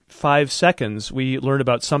 every 5 seconds we learn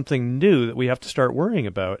about something new that we have to start worrying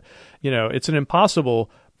about. It's an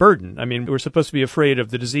impossible burden. I mean, we're supposed to be afraid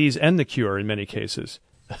of the disease and the cure in many cases.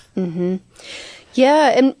 Mm-hmm.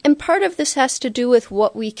 Yeah, and part of this has to do with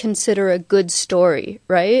what we consider a good story,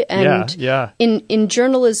 right? And in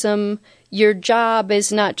journalism, your job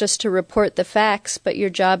is not just to report the facts, but your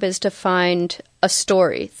job is to find a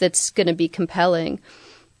story that's going to be compelling.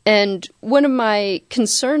 And one of my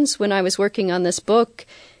concerns when I was working on this book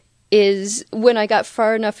is when I got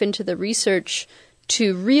far enough into the research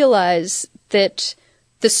to realize that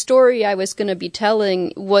the story I was going to be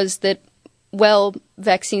telling was that, well,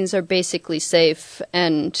 vaccines are basically safe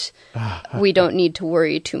and we don't need to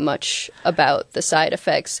worry too much about the side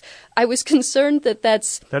effects. I was concerned that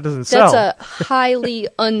that's a highly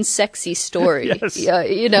unsexy story.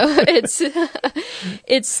 Yes.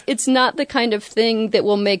 It's not the kind of thing that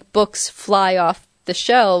will make books fly off the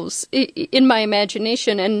shelves in my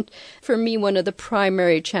imagination. And for me, one of the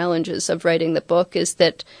primary challenges of writing the book is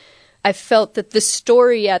that I felt that the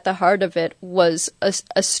story at the heart of it was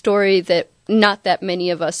a story that not that many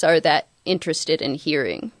of us are that interested in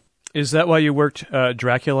hearing. Is that why you worked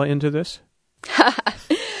Dracula into this?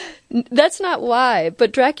 That's not why,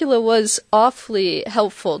 but Dracula was awfully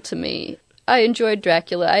helpful to me. I enjoyed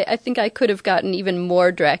Dracula. I think I could have gotten even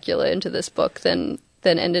more Dracula into this book than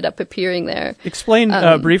ended up appearing there. Explain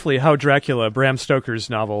briefly how Dracula, Bram Stoker's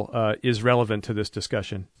novel, is relevant to this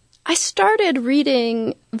discussion. I started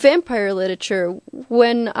reading vampire literature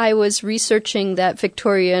when I was researching that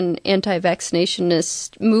Victorian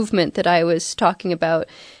anti-vaccinationist movement that I was talking about.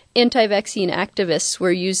 Anti-vaccine activists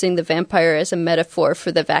were using the vampire as a metaphor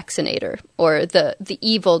for the vaccinator, or the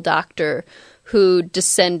evil doctor who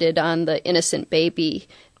descended on the innocent baby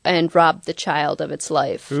and robbed the child of its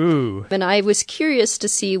life. Ooh. And I was curious to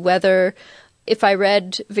see whether, if I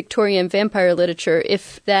read Victorian vampire literature,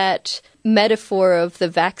 if that metaphor of the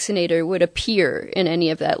vaccinator would appear in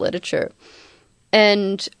any of that literature.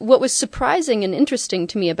 And what was surprising and interesting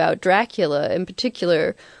to me about Dracula in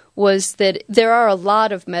particular was that there are a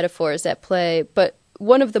lot of metaphors at play, but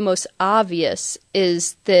one of the most obvious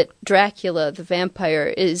is that Dracula, the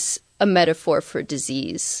vampire, is a metaphor for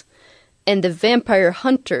disease. And the vampire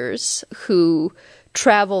hunters who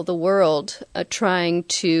travel the world trying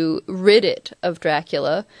to rid it of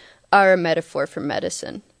Dracula are a metaphor for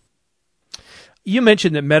medicine. You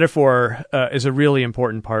mentioned that metaphor is a really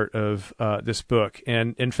important part of this book.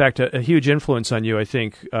 And in fact, a huge influence on you, I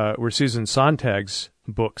think, were Susan Sontag's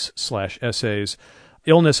books/essays,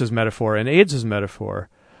 Illness as Metaphor and AIDS as Metaphor.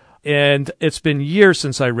 And it's been years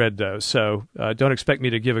since I read those, so don't expect me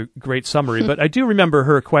to give a great summary. But I do remember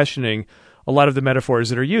her questioning a lot of the metaphors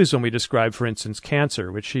that are used when we describe, for instance,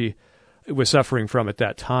 cancer, which she was suffering from at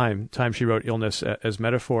that time she wrote Illness as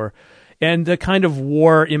Metaphor. And the kind of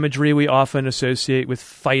war imagery we often associate with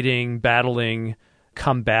fighting, battling,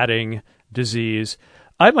 combating disease.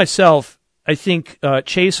 I myself, I think,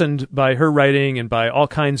 chastened by her writing and by all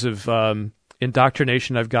kinds of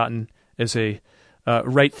indoctrination I've gotten as a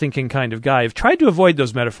right-thinking kind of guy, I've tried to avoid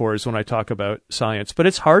those metaphors when I talk about science, but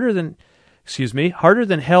it's harder than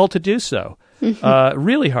hell to do so.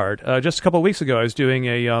 Really hard. Just a couple of weeks ago, I was doing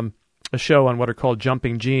a show on what are called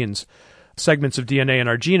jumping genes, segments of DNA in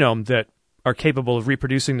our genome that are capable of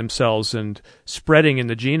reproducing themselves and spreading in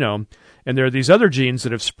the genome. And there are these other genes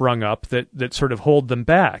that have sprung up that sort of hold them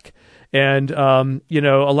back. And, a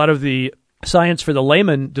lot of the science for the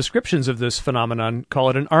layman descriptions of this phenomenon call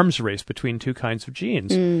it an arms race between two kinds of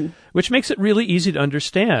genes, which makes it really easy to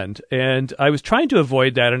understand. And I was trying to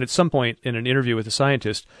avoid that. And at some point in an interview with a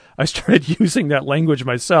scientist, I started using that language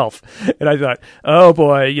myself. And I thought, oh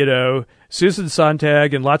boy, Susan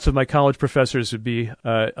Sontag and lots of my college professors would be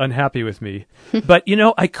unhappy with me. But,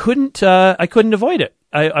 I couldn't avoid it.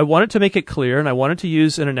 I wanted to make it clear, and I wanted to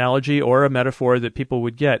use an analogy or a metaphor that people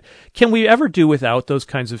would get. Can we ever do without those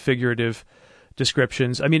kinds of figurative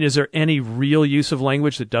descriptions? I mean, is there any real use of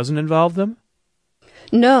language that doesn't involve them?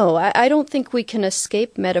 No, I don't think we can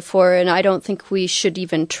escape metaphor, and I don't think we should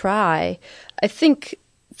even try. I think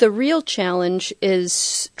the real challenge is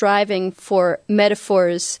striving for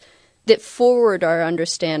metaphors that forward our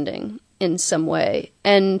understanding in some way.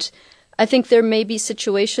 And I think there may be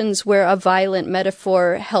situations where a violent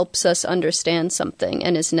metaphor helps us understand something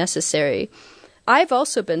and is necessary. I've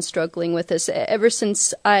also been struggling with this ever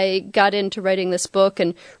since I got into writing this book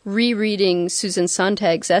and rereading Susan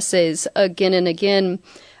Sontag's essays again and again.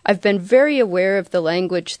 I've been very aware of the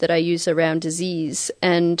language that I use around disease,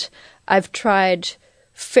 and I've tried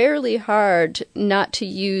fairly hard not to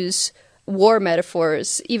use war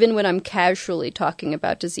metaphors, even when I'm casually talking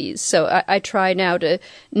about disease. So I try now to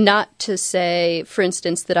not to say, for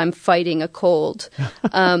instance, that I'm fighting a cold.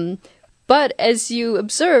 But as you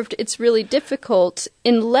observed, it's really difficult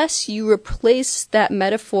unless you replace that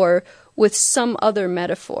metaphor with some other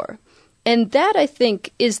metaphor. And that, I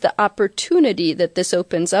think, is the opportunity that this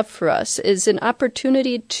opens up for us, is an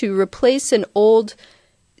opportunity to replace an old,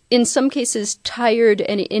 in some cases, tired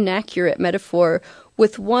and inaccurate metaphor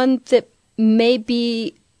with one that may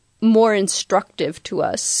be more instructive to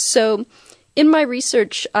us. So in my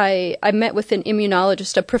research, I met with an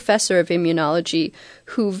immunologist, a professor of immunology,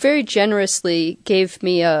 who very generously gave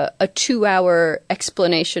me a 2-hour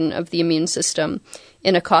explanation of the immune system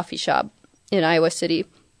in a coffee shop in Iowa City.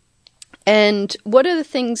 And one of the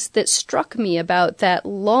things that struck me about that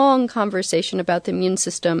long conversation about the immune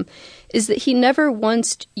system is that he never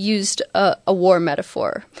once used a war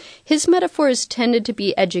metaphor. His metaphors tended to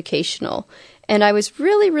be educational, and I was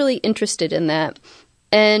really, really interested in that.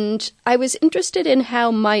 And I was interested in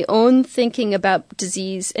how my own thinking about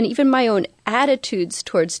disease and even my own attitudes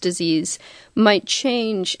towards disease might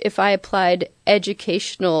change if I applied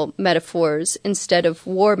educational metaphors instead of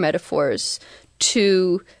war metaphors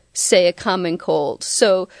to, say, a common cold.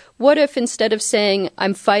 So what if instead of saying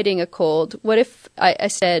I'm fighting a cold, what if I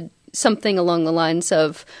said something along the lines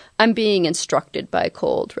of I'm being instructed by a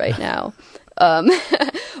cold right now?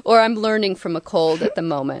 Or I'm learning from a cold at the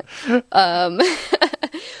moment.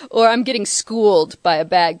 Or I'm getting schooled by a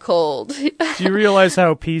bad cold. Do you realize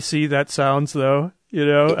how PC that sounds, though?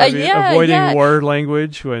 Avoiding war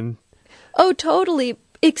language when... Oh, totally.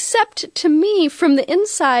 Except to me, from the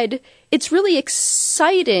inside, it's really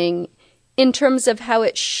exciting in terms of how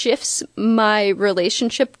it shifts my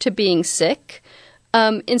relationship to being sick.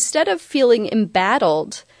 Instead of feeling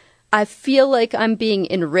embattled, I feel like I'm being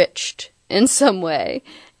enriched in some way.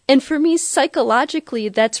 And for me, psychologically,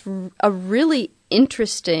 that's a really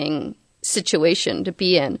interesting situation to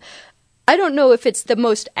be in. I don't know if it's the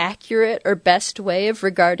most accurate or best way of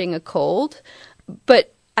regarding a cold,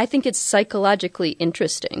 but I think it's psychologically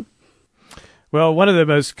interesting. Well, one of the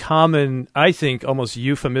most common, I think, almost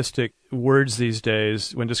euphemistic words these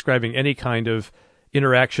days when describing any kind of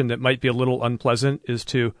interaction that might be a little unpleasant is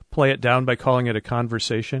to play it down by calling it a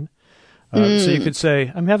conversation. So you could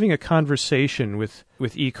say, I'm having a conversation with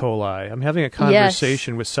E. coli. I'm having a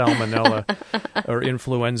conversation with salmonella or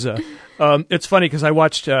influenza. It's funny because I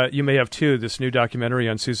watched, you may have too, this new documentary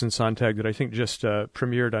on Susan Sontag that I think just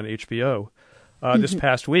premiered on HBO this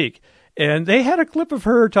past week. And they had a clip of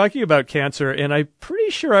her talking about cancer, and I'm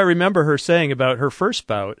pretty sure I remember her saying about her first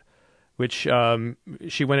bout, which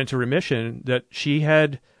she went into remission, that she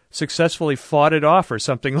had successfully fought it off or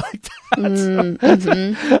something like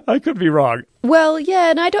that. I could be wrong. Well, yeah,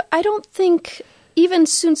 and I don't think even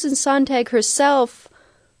Susan Sontag herself,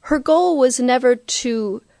 her goal was never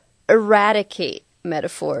to eradicate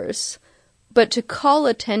metaphors, but to call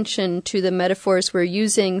attention to the metaphors we're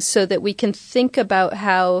using so that we can think about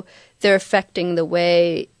how they're affecting the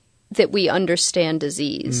way that we understand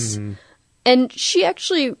disease. And she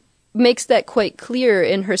actually makes that quite clear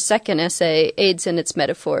in her second essay, AIDS and Its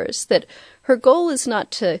Metaphors, that her goal is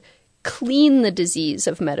not to clean the disease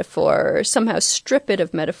of metaphor or somehow strip it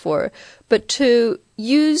of metaphor, but to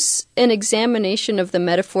use an examination of the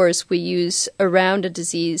metaphors we use around a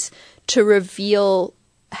disease to reveal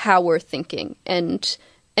how we're thinking and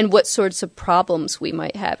what sorts of problems we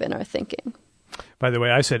might have in our thinking. By the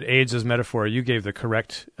way, I said AIDS as metaphor. You gave the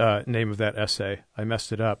correct name of that essay. I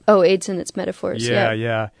messed it up. Oh, AIDS and Its Metaphors.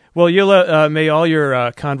 Yeah. Well, Eula, may all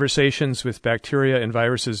your conversations with bacteria and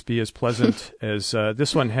viruses be as pleasant as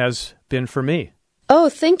this one has been for me. Oh,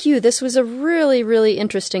 thank you. This was a really, really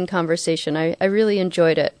interesting conversation. I really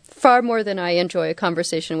enjoyed it. Far more than I enjoy a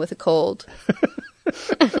conversation with a cold.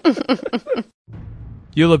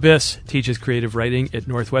 Eula Biss teaches creative writing at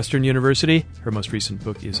Northwestern University. Her most recent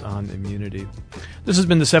book is on immunity. This has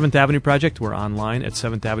been the Seventh Avenue Project. We're online at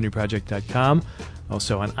seventheavenueproject.com,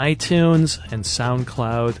 also on iTunes and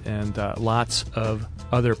SoundCloud and lots of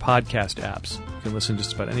other podcast apps. You can listen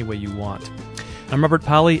just about any way you want. I'm Robert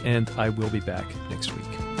Polly, and I will be back next week.